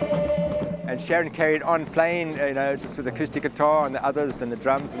 And Sharon carried on playing, just with acoustic guitar and the others and the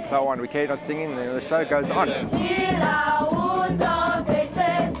drums and so on. We carried on singing, and the show goes on.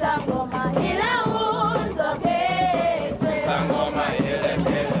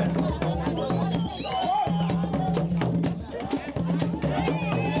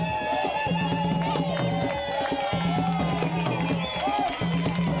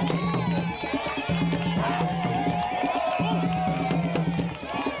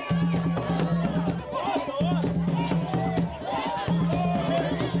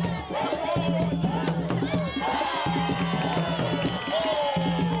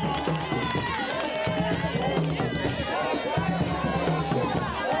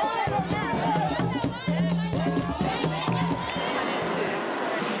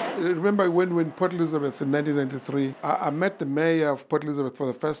 I remember when we were in Port Elizabeth in 1993, I met the mayor of Port Elizabeth for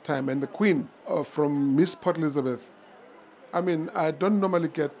the first time, and the Queen from Miss Port Elizabeth. I mean, I don't normally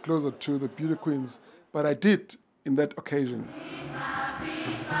get closer to the beauty queens, but I did in that occasion.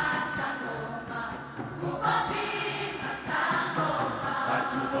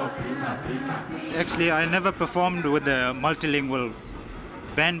 Actually, I never performed with a multilingual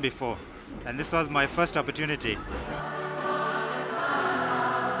band before, and this was my first opportunity.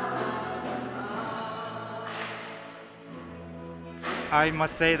 I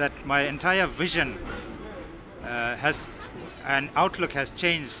must say that my entire vision and outlook has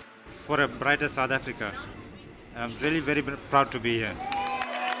changed for a brighter South Africa. I'm really very proud to be here.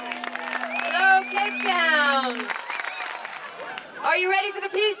 Hello, Cape Town. Are you ready for the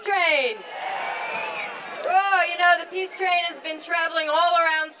peace train? Oh, you know, the peace train has been traveling all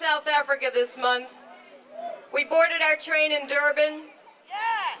around South Africa this month. We boarded our train in Durban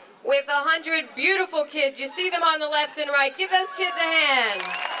with 100 beautiful kids. You see them on the left and right. Give those kids a hand.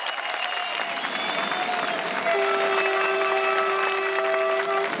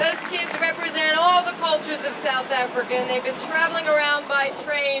 Those kids represent all the cultures of South Africa, and they've been traveling around by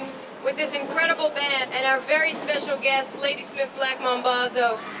train with this incredible band and our very special guest, Ladysmith Black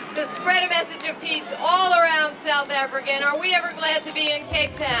Mambazo, to spread a message of peace all around South Africa. And are we ever glad to be in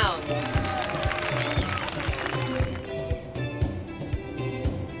Cape Town?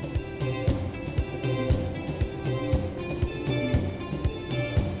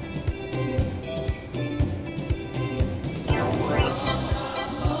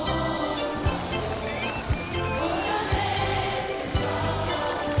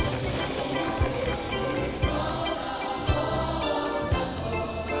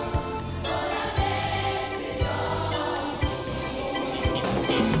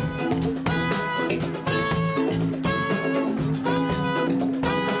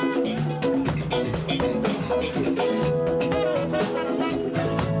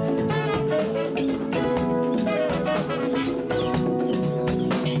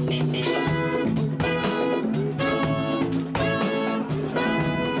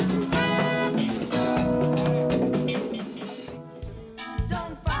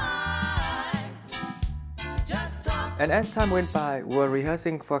 And as time went by, we were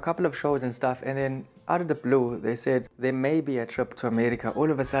rehearsing for a couple of shows and stuff, and then out of the blue, they said there may be a trip to America. All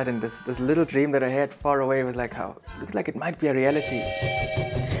of a sudden, this little dream that I had far away was like, oh, looks like it might be a reality.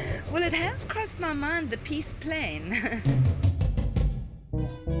 Well, it has crossed my mind, the peace plane.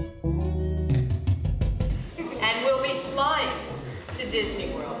 And we'll be flying to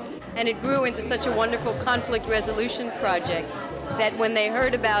Disney World. And it grew into such a wonderful conflict resolution project that when they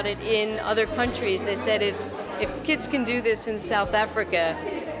heard about it in other countries, they said if kids can do this in South Africa,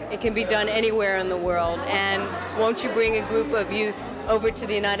 it can be done anywhere in the world. And won't you bring a group of youth over to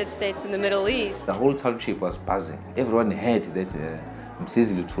the United States and the Middle East? The whole township was buzzing. Everyone heard that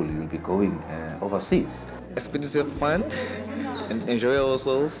Mrs. Lutuli will be going overseas. Expect to have fun and enjoy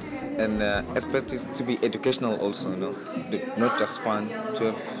ourselves, and expect it to be educational also, no? Not just fun,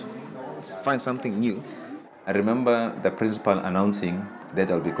 to find something new. I remember the principal announcing that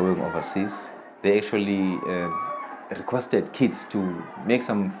I'll be going overseas. They actually requested kids to make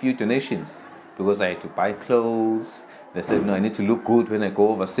some few donations because I had to buy clothes. They said, no, I need to look good when I go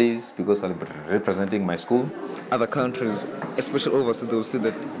overseas because I'll be representing my school. Other countries, especially overseas, they will see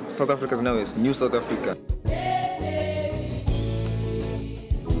that South Africa now is new South Africa.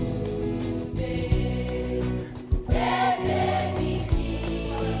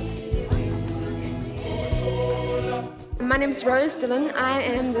 My name is Rose Dillon. I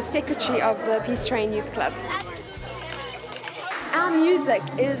am the secretary of the Peace Train Youth Club. Our music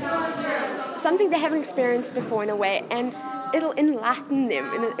is something they haven't experienced before in a way, and it'll enlighten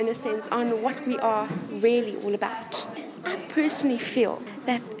them in a sense on what we are really all about. I personally feel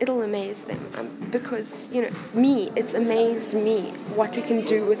that it'll amaze them because, you know, it's amazed me what we can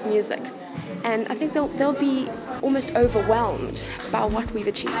do with music. And I think they'll be almost overwhelmed by what we've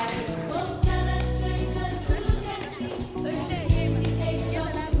achieved.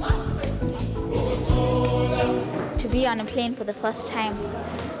 To be on a plane for the first time,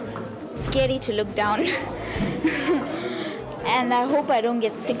 scary to look down. And I hope I don't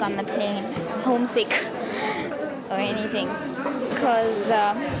get sick on the plane, homesick or anything. Because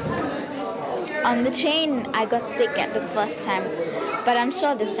on the train I got sick at the first time, but I'm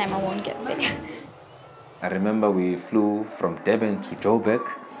sure this time I won't get sick. I remember we flew from Durban to Joburg,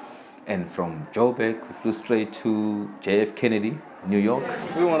 and from Joburg we flew straight to JF Kennedy, New York.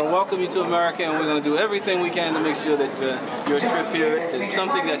 We want to welcome you to America, and we're going to do everything we can to make sure that your trip here is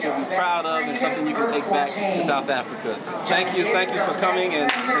something that you'll be proud of and something you can take back to South Africa. Thank you for coming,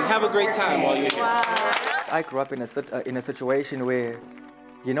 and have a great time while you're here. I grew up in a situation where,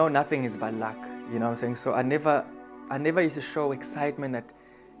 you know, nothing is by luck, you know what I'm saying? So I never used to show excitement that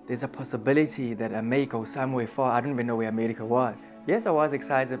there's a possibility that I may go somewhere far. I didn't even know where America was. Yes, I was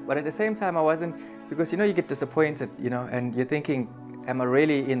excited, but at the same time I wasn't, because, you know, you get disappointed, you know, and you're thinking, am I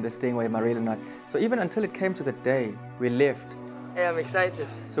really in this thing or am I really not? So even until it came to the day we left. Hey, I'm excited.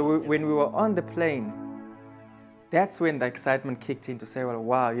 So when we were on the plane, that's when the excitement kicked in to say, well,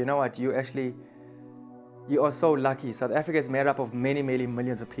 wow, you know what, you are so lucky. South Africa is made up of many, many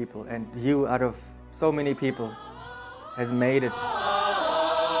millions of people, and you, out of so many people, has made it.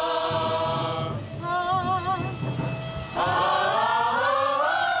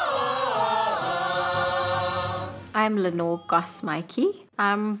 I'm Lenore Goss-Mikey.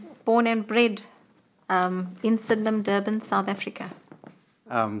 I'm born and bred in Sydenham, Durban, South Africa.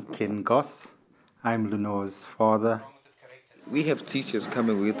 I'm Ken Goss. I'm Lenore's father. We have teachers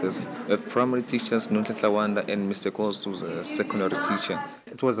coming with us. We have primary teachers, Nonhlanhla Wanda, and Mr. Goss, who's a secondary teacher.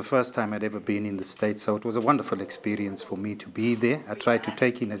 It was the first time I'd ever been in the States, so it was a wonderful experience for me to be there. I tried to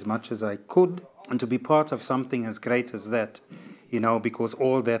take in as much as I could and to be part of something as great as that. You know, because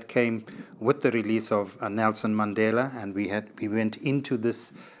all that came with the release of Nelson Mandela, and we went into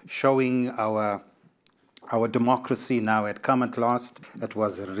this showing our democracy now had come at last. It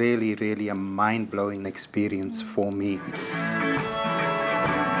was really, really a mind-blowing experience for me.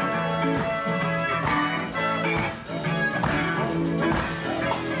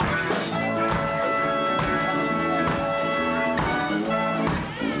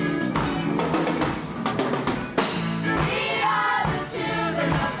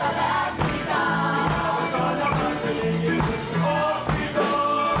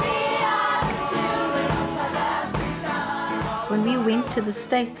 When we went to the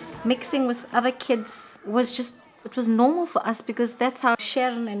States, mixing with other kids it was normal for us because that's how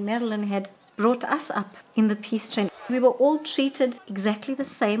Sharon and Marilyn had brought us up in the Peace Train. We were all treated exactly the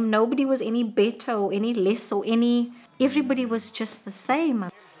same. Nobody was any better or any less or everybody was just the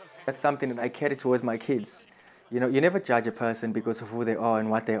same. That's something that I carry towards my kids. You know, you never judge a person because of who they are and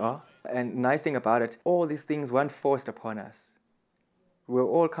what they are. And the nice thing about it, all these things weren't forced upon us. We were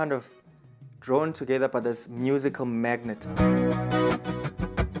all kind of drawn together by this musical magnet.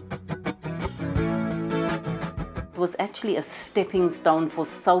 It was actually a stepping stone for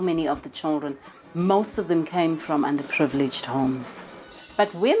so many of the children. Most of them came from underprivileged homes.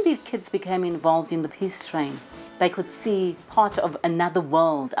 But when these kids became involved in the peace train, they could see part of another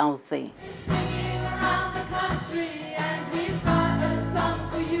world out there.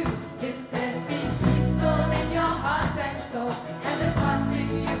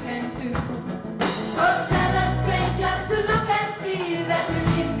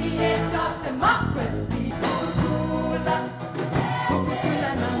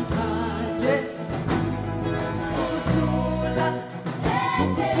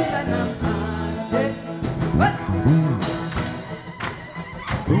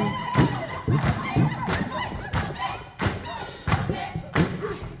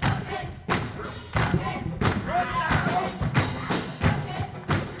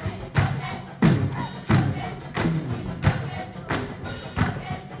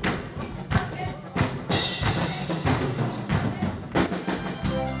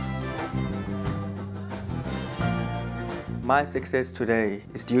 My success today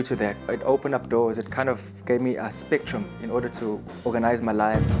is due to that. It opened up doors. It kind of gave me a spectrum in order to organize my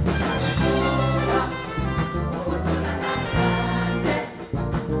life.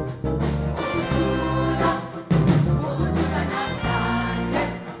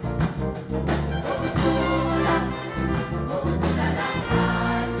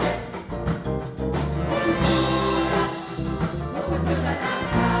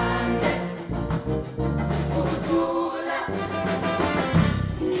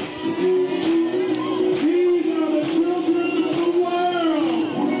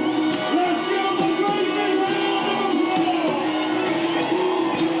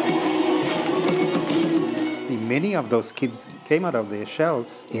 Many of those kids came out of their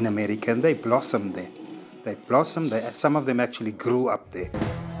shells in America and they blossomed there. They blossomed there. Some of them actually grew up there.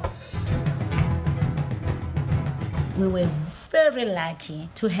 We were very lucky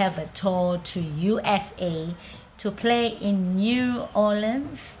to have a tour to USA to play in New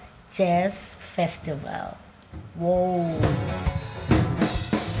Orleans Jazz Festival. Whoa.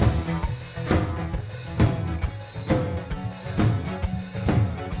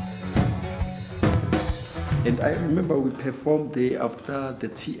 And I remember we performed there after the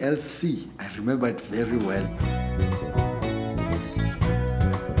TLC. I remember it very well.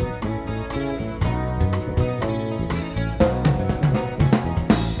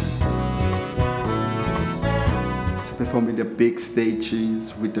 To perform in the big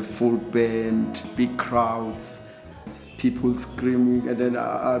stages with the full band, big crowds, people screaming, and then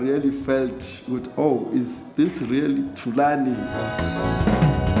I really felt good, oh, is this really Tulani?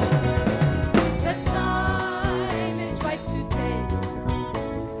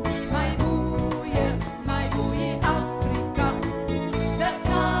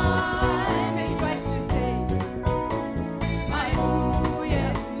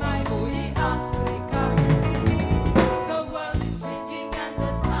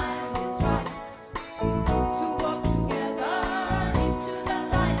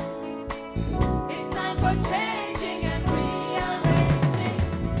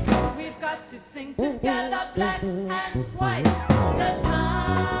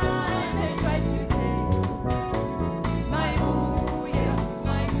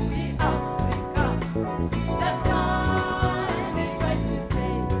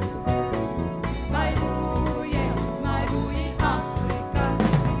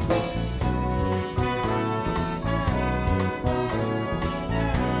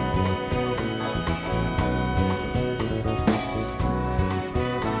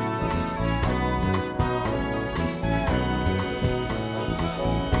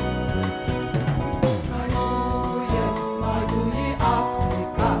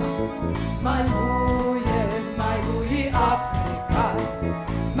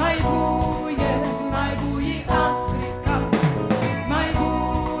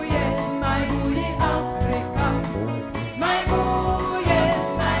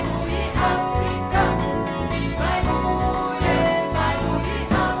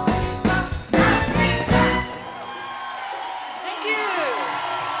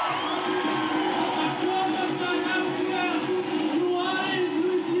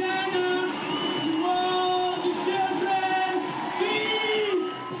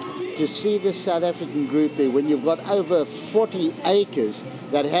 To see this South African group there, when you've got over 40 acres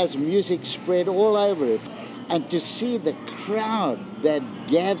that has music spread all over it, and to see the crowd that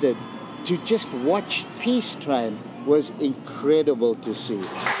gathered to just watch Peace Train was incredible to see.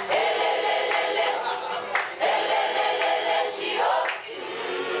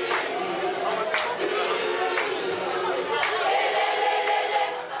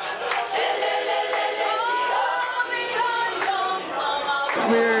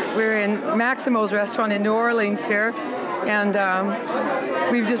 We're in Maximo's restaurant in New Orleans here, and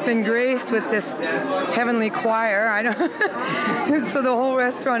we've just been graced with this heavenly choir. So the whole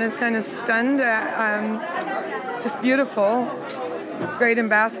restaurant is kind of stunned. Just beautiful, great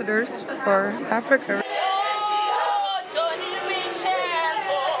ambassadors for Africa.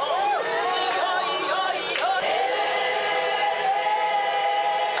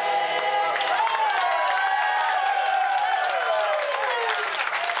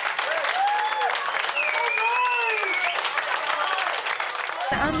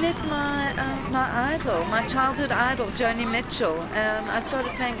 I met my idol, my childhood idol, Joni Mitchell. I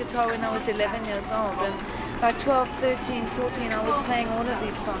started playing guitar when I was 11 years old, and by 12, 13, 14 I was playing all of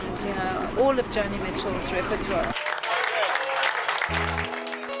these songs, you know, all of Joni Mitchell's repertoire.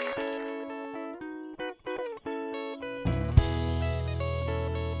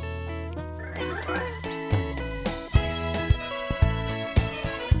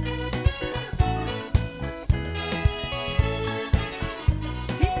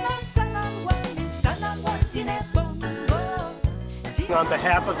 On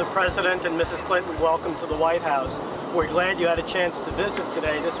behalf of the President and Mrs. Clinton, welcome to the White House. We're glad you had a chance to visit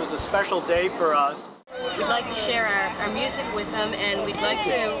today. This was a special day for us. We'd like to share our music with them, and we'd like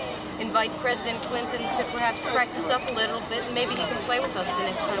to invite President Clinton to perhaps practice up a little bit, and maybe he can play with us the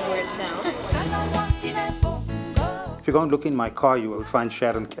next time we're in town. If you go and look in my car, you will find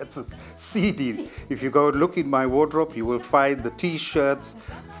Sharon Katz's CD. If you go and look in my wardrobe, you will find the T-shirts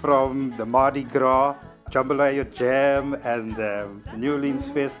from the Mardi Gras, Jambalaya Jam, and the New Orleans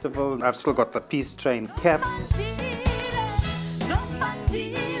Festival. I've still got the Peace Train cap.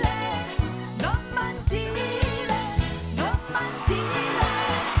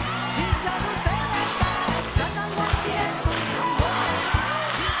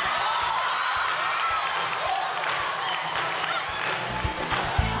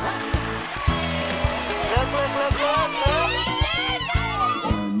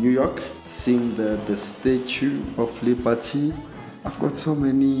 New York, seeing the Statue of Liberty. I've got so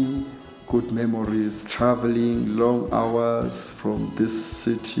many good memories, traveling long hours from this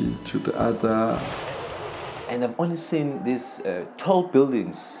city to the other. And I've only seen these tall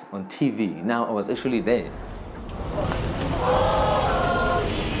buildings on TV. Now I was actually there.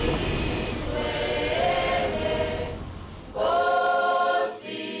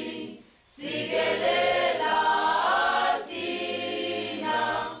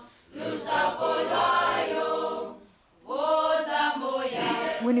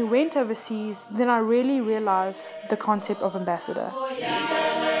 When we went overseas, then I really realized the concept of ambassador.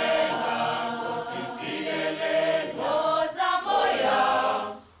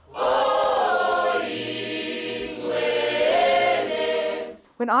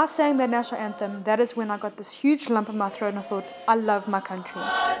 When I sang that national anthem, that is when I got this huge lump in my throat and I thought, I love my country.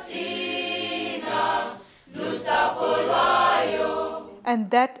 And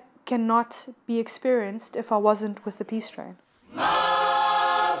that cannot be experienced if I wasn't with the Peace Train.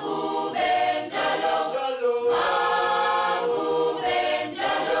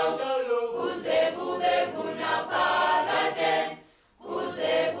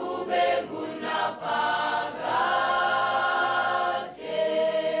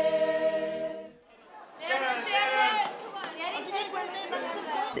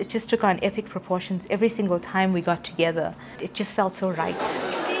 It just took on epic proportions every single time we got together. It just felt so right.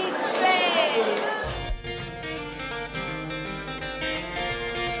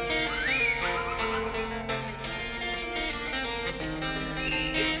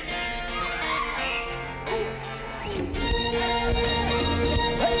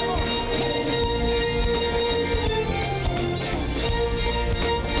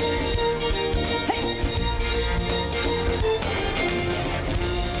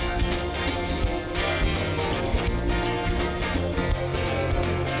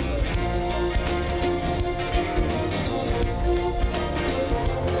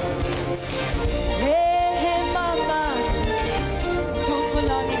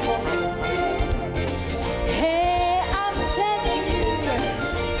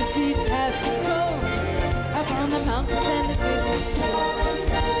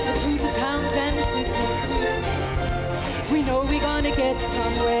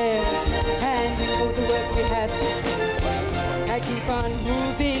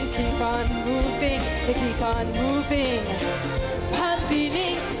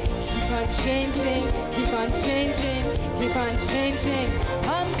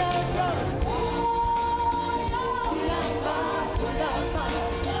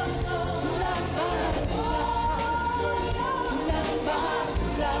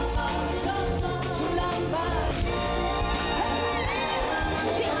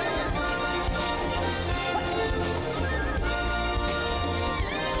 Yeah.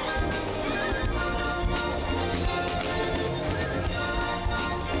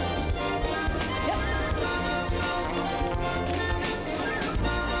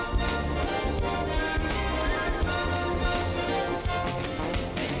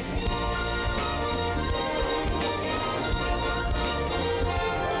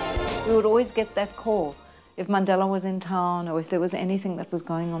 We would always get that call if Mandela was in town or if there was anything that was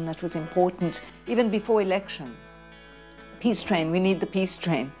going on that was important, even before elections. Peace train, we need the peace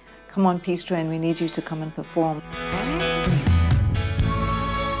train. Come on, peace train, we need you to come and perform.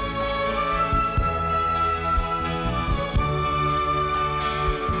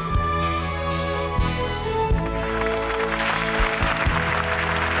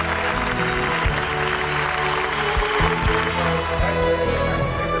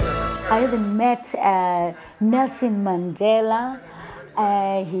 I even met Nelson Mandela.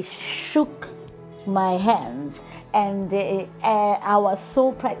 He shook my hands, and I was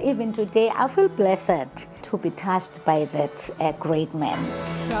so proud. Even today, I feel blessed to be touched by that great man.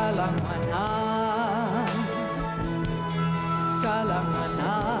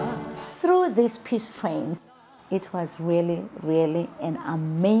 Through this peace train, it was really, really an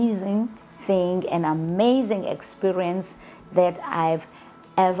amazing thing, an amazing experience that I've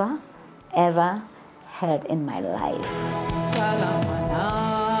ever had in my life.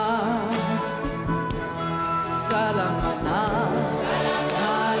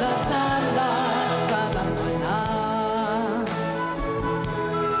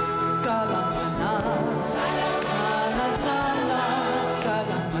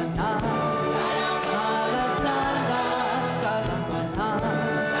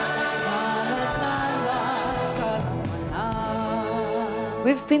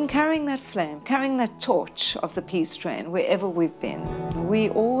 We've been carrying that flame, carrying that torch of the peace train wherever we've been. We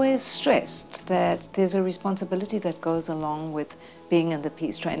always stressed that there's a responsibility that goes along with being in the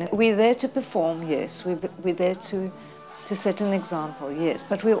peace train. We're there to perform, yes. We're there to set an example, yes.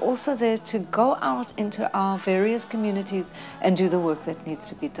 But we're also there to go out into our various communities and do the work that needs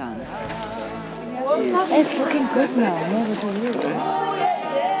to be done. It's looking good now. Never do you.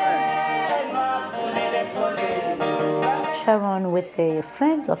 Sharon, with the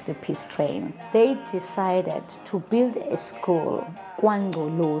friends of the peace train, they decided to build a school,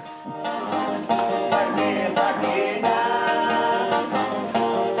 Kwangolosi.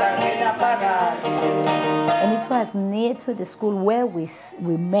 And it was near to the school where we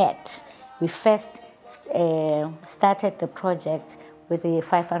met. We first started the project with the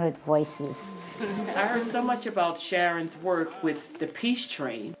 500 Voices. I heard so much about Sharon's work with the peace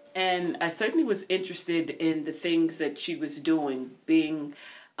train, and I certainly was interested in the things that she was doing, being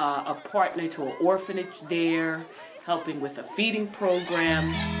a partner to an orphanage there, helping with a feeding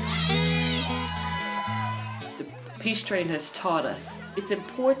program. The peace train has taught us it's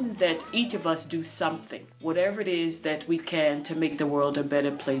important that each of us do something, whatever it is that we can to make the world a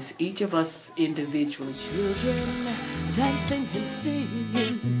better place, each of us individually. Children dancing and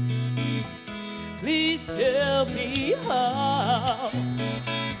singing, please tell me how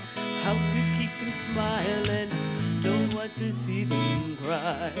to keep them smiling, don't want to see them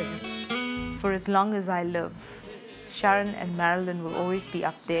cry. For as long as I live, Sharon and Marilyn will always be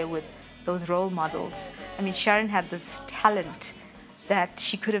up there with those role models. I mean, Sharon had this talent that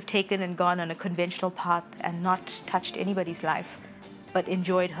she could have taken and gone on a conventional path and not touched anybody's life, but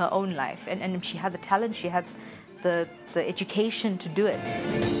enjoyed her own life. And she had the talent, she had the education to do it.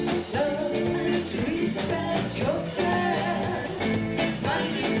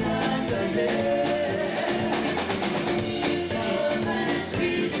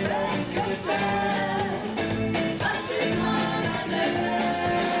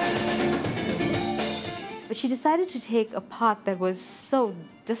 But she decided to take a path that was so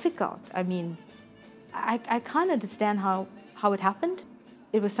difficult. I mean, I can't understand how it happened.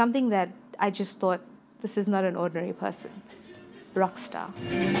 It was something that I just thought, this is not an ordinary person. Rock star.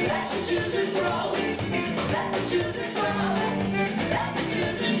 Let the children grow. Let the children grow. Let the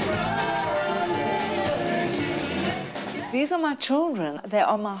children grow. These are my children. They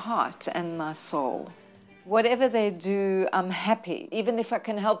are my heart and my soul. Whatever they do, I'm happy, even if I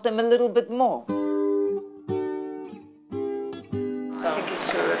can help them a little bit more. I think it's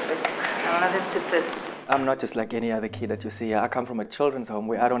terrific. I love it to bits. I'm not just like any other kid that you see here. I come from a children's home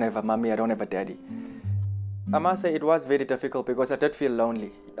where I don't have a mommy, I don't have a daddy. I must say it was very difficult because I did feel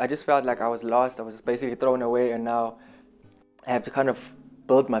lonely. I just felt like I was lost. I was basically thrown away, and now I have to kind of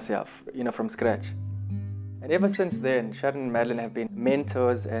build myself, from scratch. And ever since then, Sharon and Madeline have been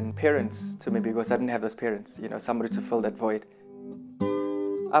mentors and parents to me because I didn't have those parents, somebody to fill that void.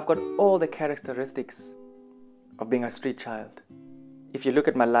 I've got all the characteristics of being a street child. If you look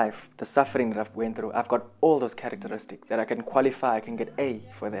at my life, the suffering that I've went through, I've got all those characteristics that I can qualify, I can get A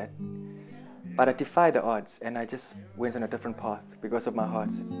for that. But I defied the odds and I just went on a different path because of my heart.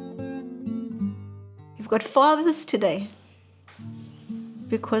 You've got fathers today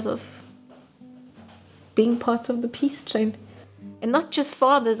because of being part of the peace train. And not just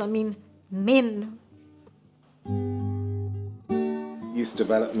fathers, I mean men. Youth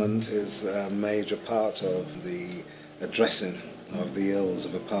development is a major part of the addressing of the ills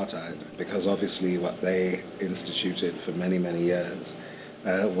of apartheid, because obviously what they instituted for many, many years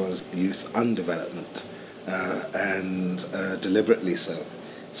was youth undevelopment, and deliberately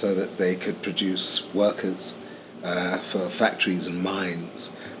so that they could produce workers for factories and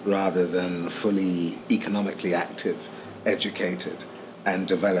mines rather than fully economically active, educated and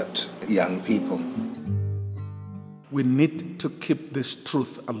developed young people. We need to keep this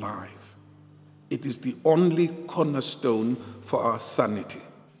truth alive. It is the only cornerstone for our sanity.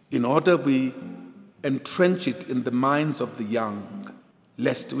 In order we entrench it in the minds of the young,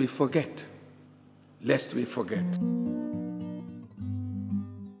 lest we forget. Lest we forget.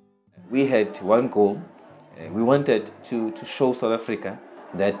 We had one goal. We wanted to show South Africa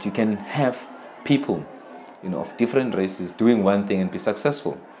that you can have people, of different races doing one thing and be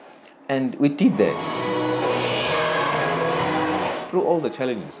successful. And we did that. Through all the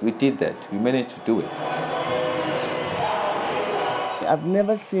challenges, we did that. We managed to do it. I've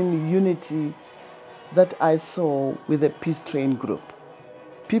never seen unity that I saw with a peace train group.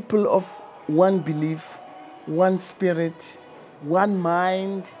 People of one belief, one spirit, one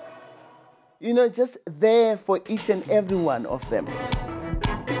mind, just there for each and every one of them.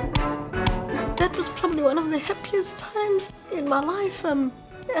 That was probably one of the happiest times in my life.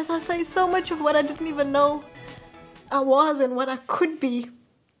 As I say, so much of what I didn't even know I was and what I could be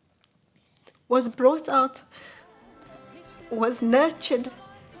was brought out, was nurtured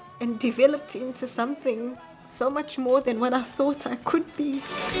and developed into something so much more than what I thought I could be.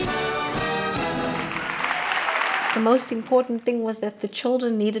 The most important thing was that the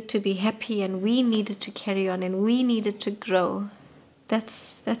children needed to be happy and we needed to carry on and we needed to grow.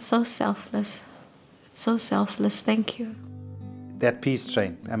 That's so selfless. So selfless. Thank you. That peace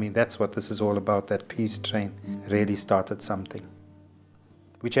train, that's what this is all about. That peace train really started something,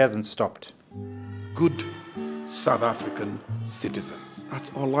 which hasn't stopped. Good South African citizens.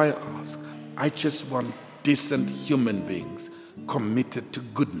 That's all I ask. I just want decent human beings committed to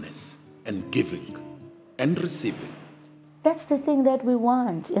goodness and giving and receiving. That's the thing that we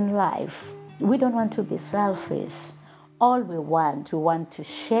want in life. We don't want to be selfish. All we want to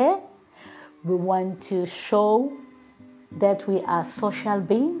share. We want to show that we are social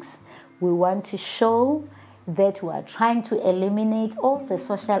beings. We want to show that we are trying to eliminate all the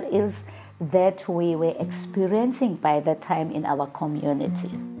social ills that we were experiencing by that time in our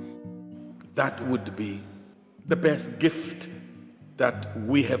communities. That would be the best gift that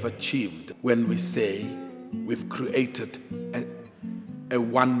we have achieved when we say we've created a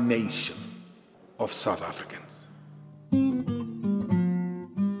one nation of South Africans.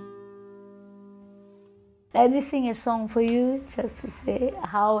 Let me sing a song for you just to say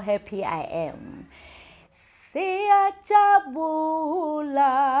how happy I am. Siyajabula,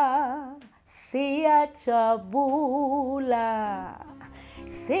 siyajabula,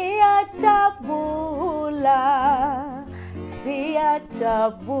 siyajabula,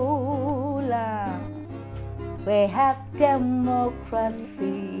 siyajabula. We have democracy,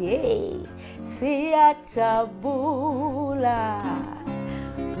 siyajabula.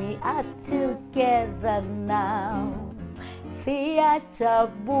 We are together now.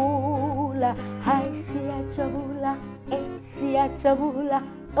 Siyajabula, hi siyajabula, siyajabula,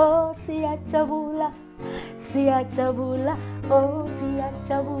 oh siyajabula, siyajabula, oh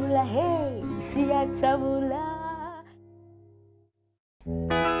siyajabula, hey siyajabula.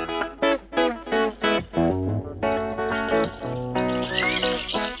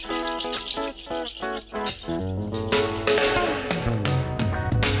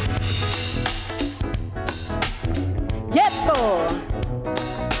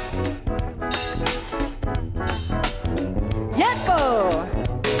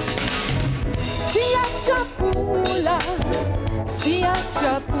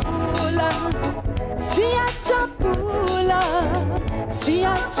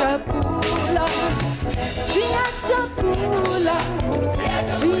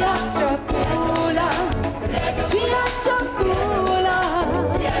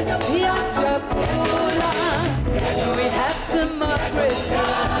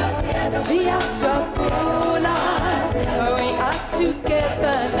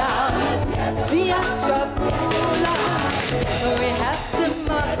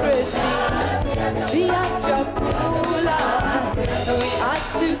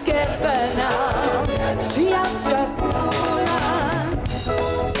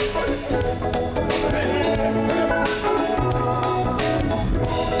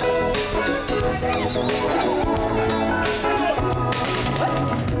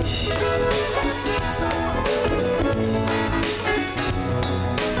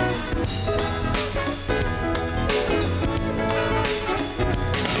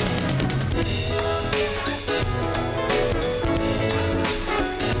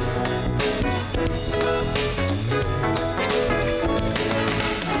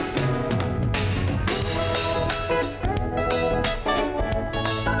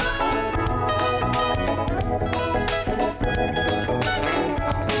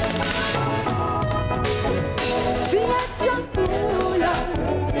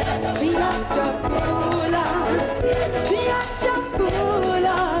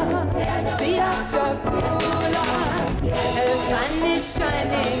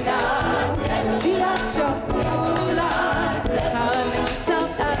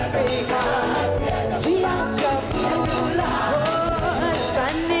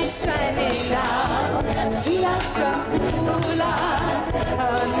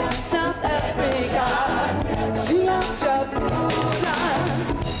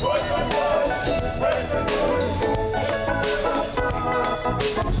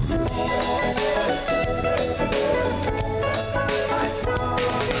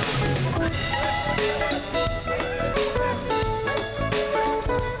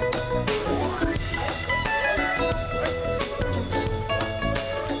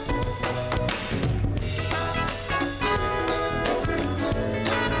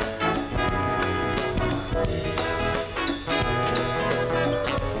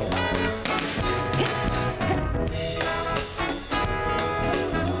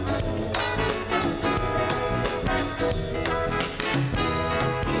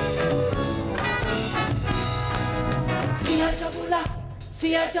 Siyajabula,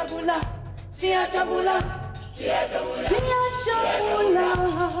 siyajabula, siyajabula, siyajabula,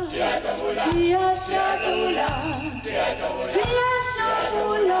 siyajabula,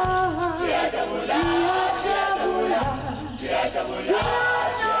 siyajabula, siyajabula, siyajabula, siyajabula,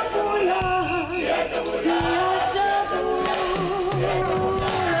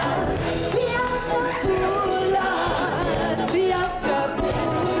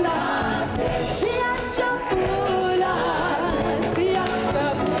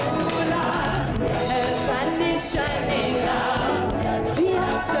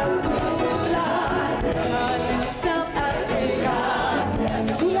 South Africa,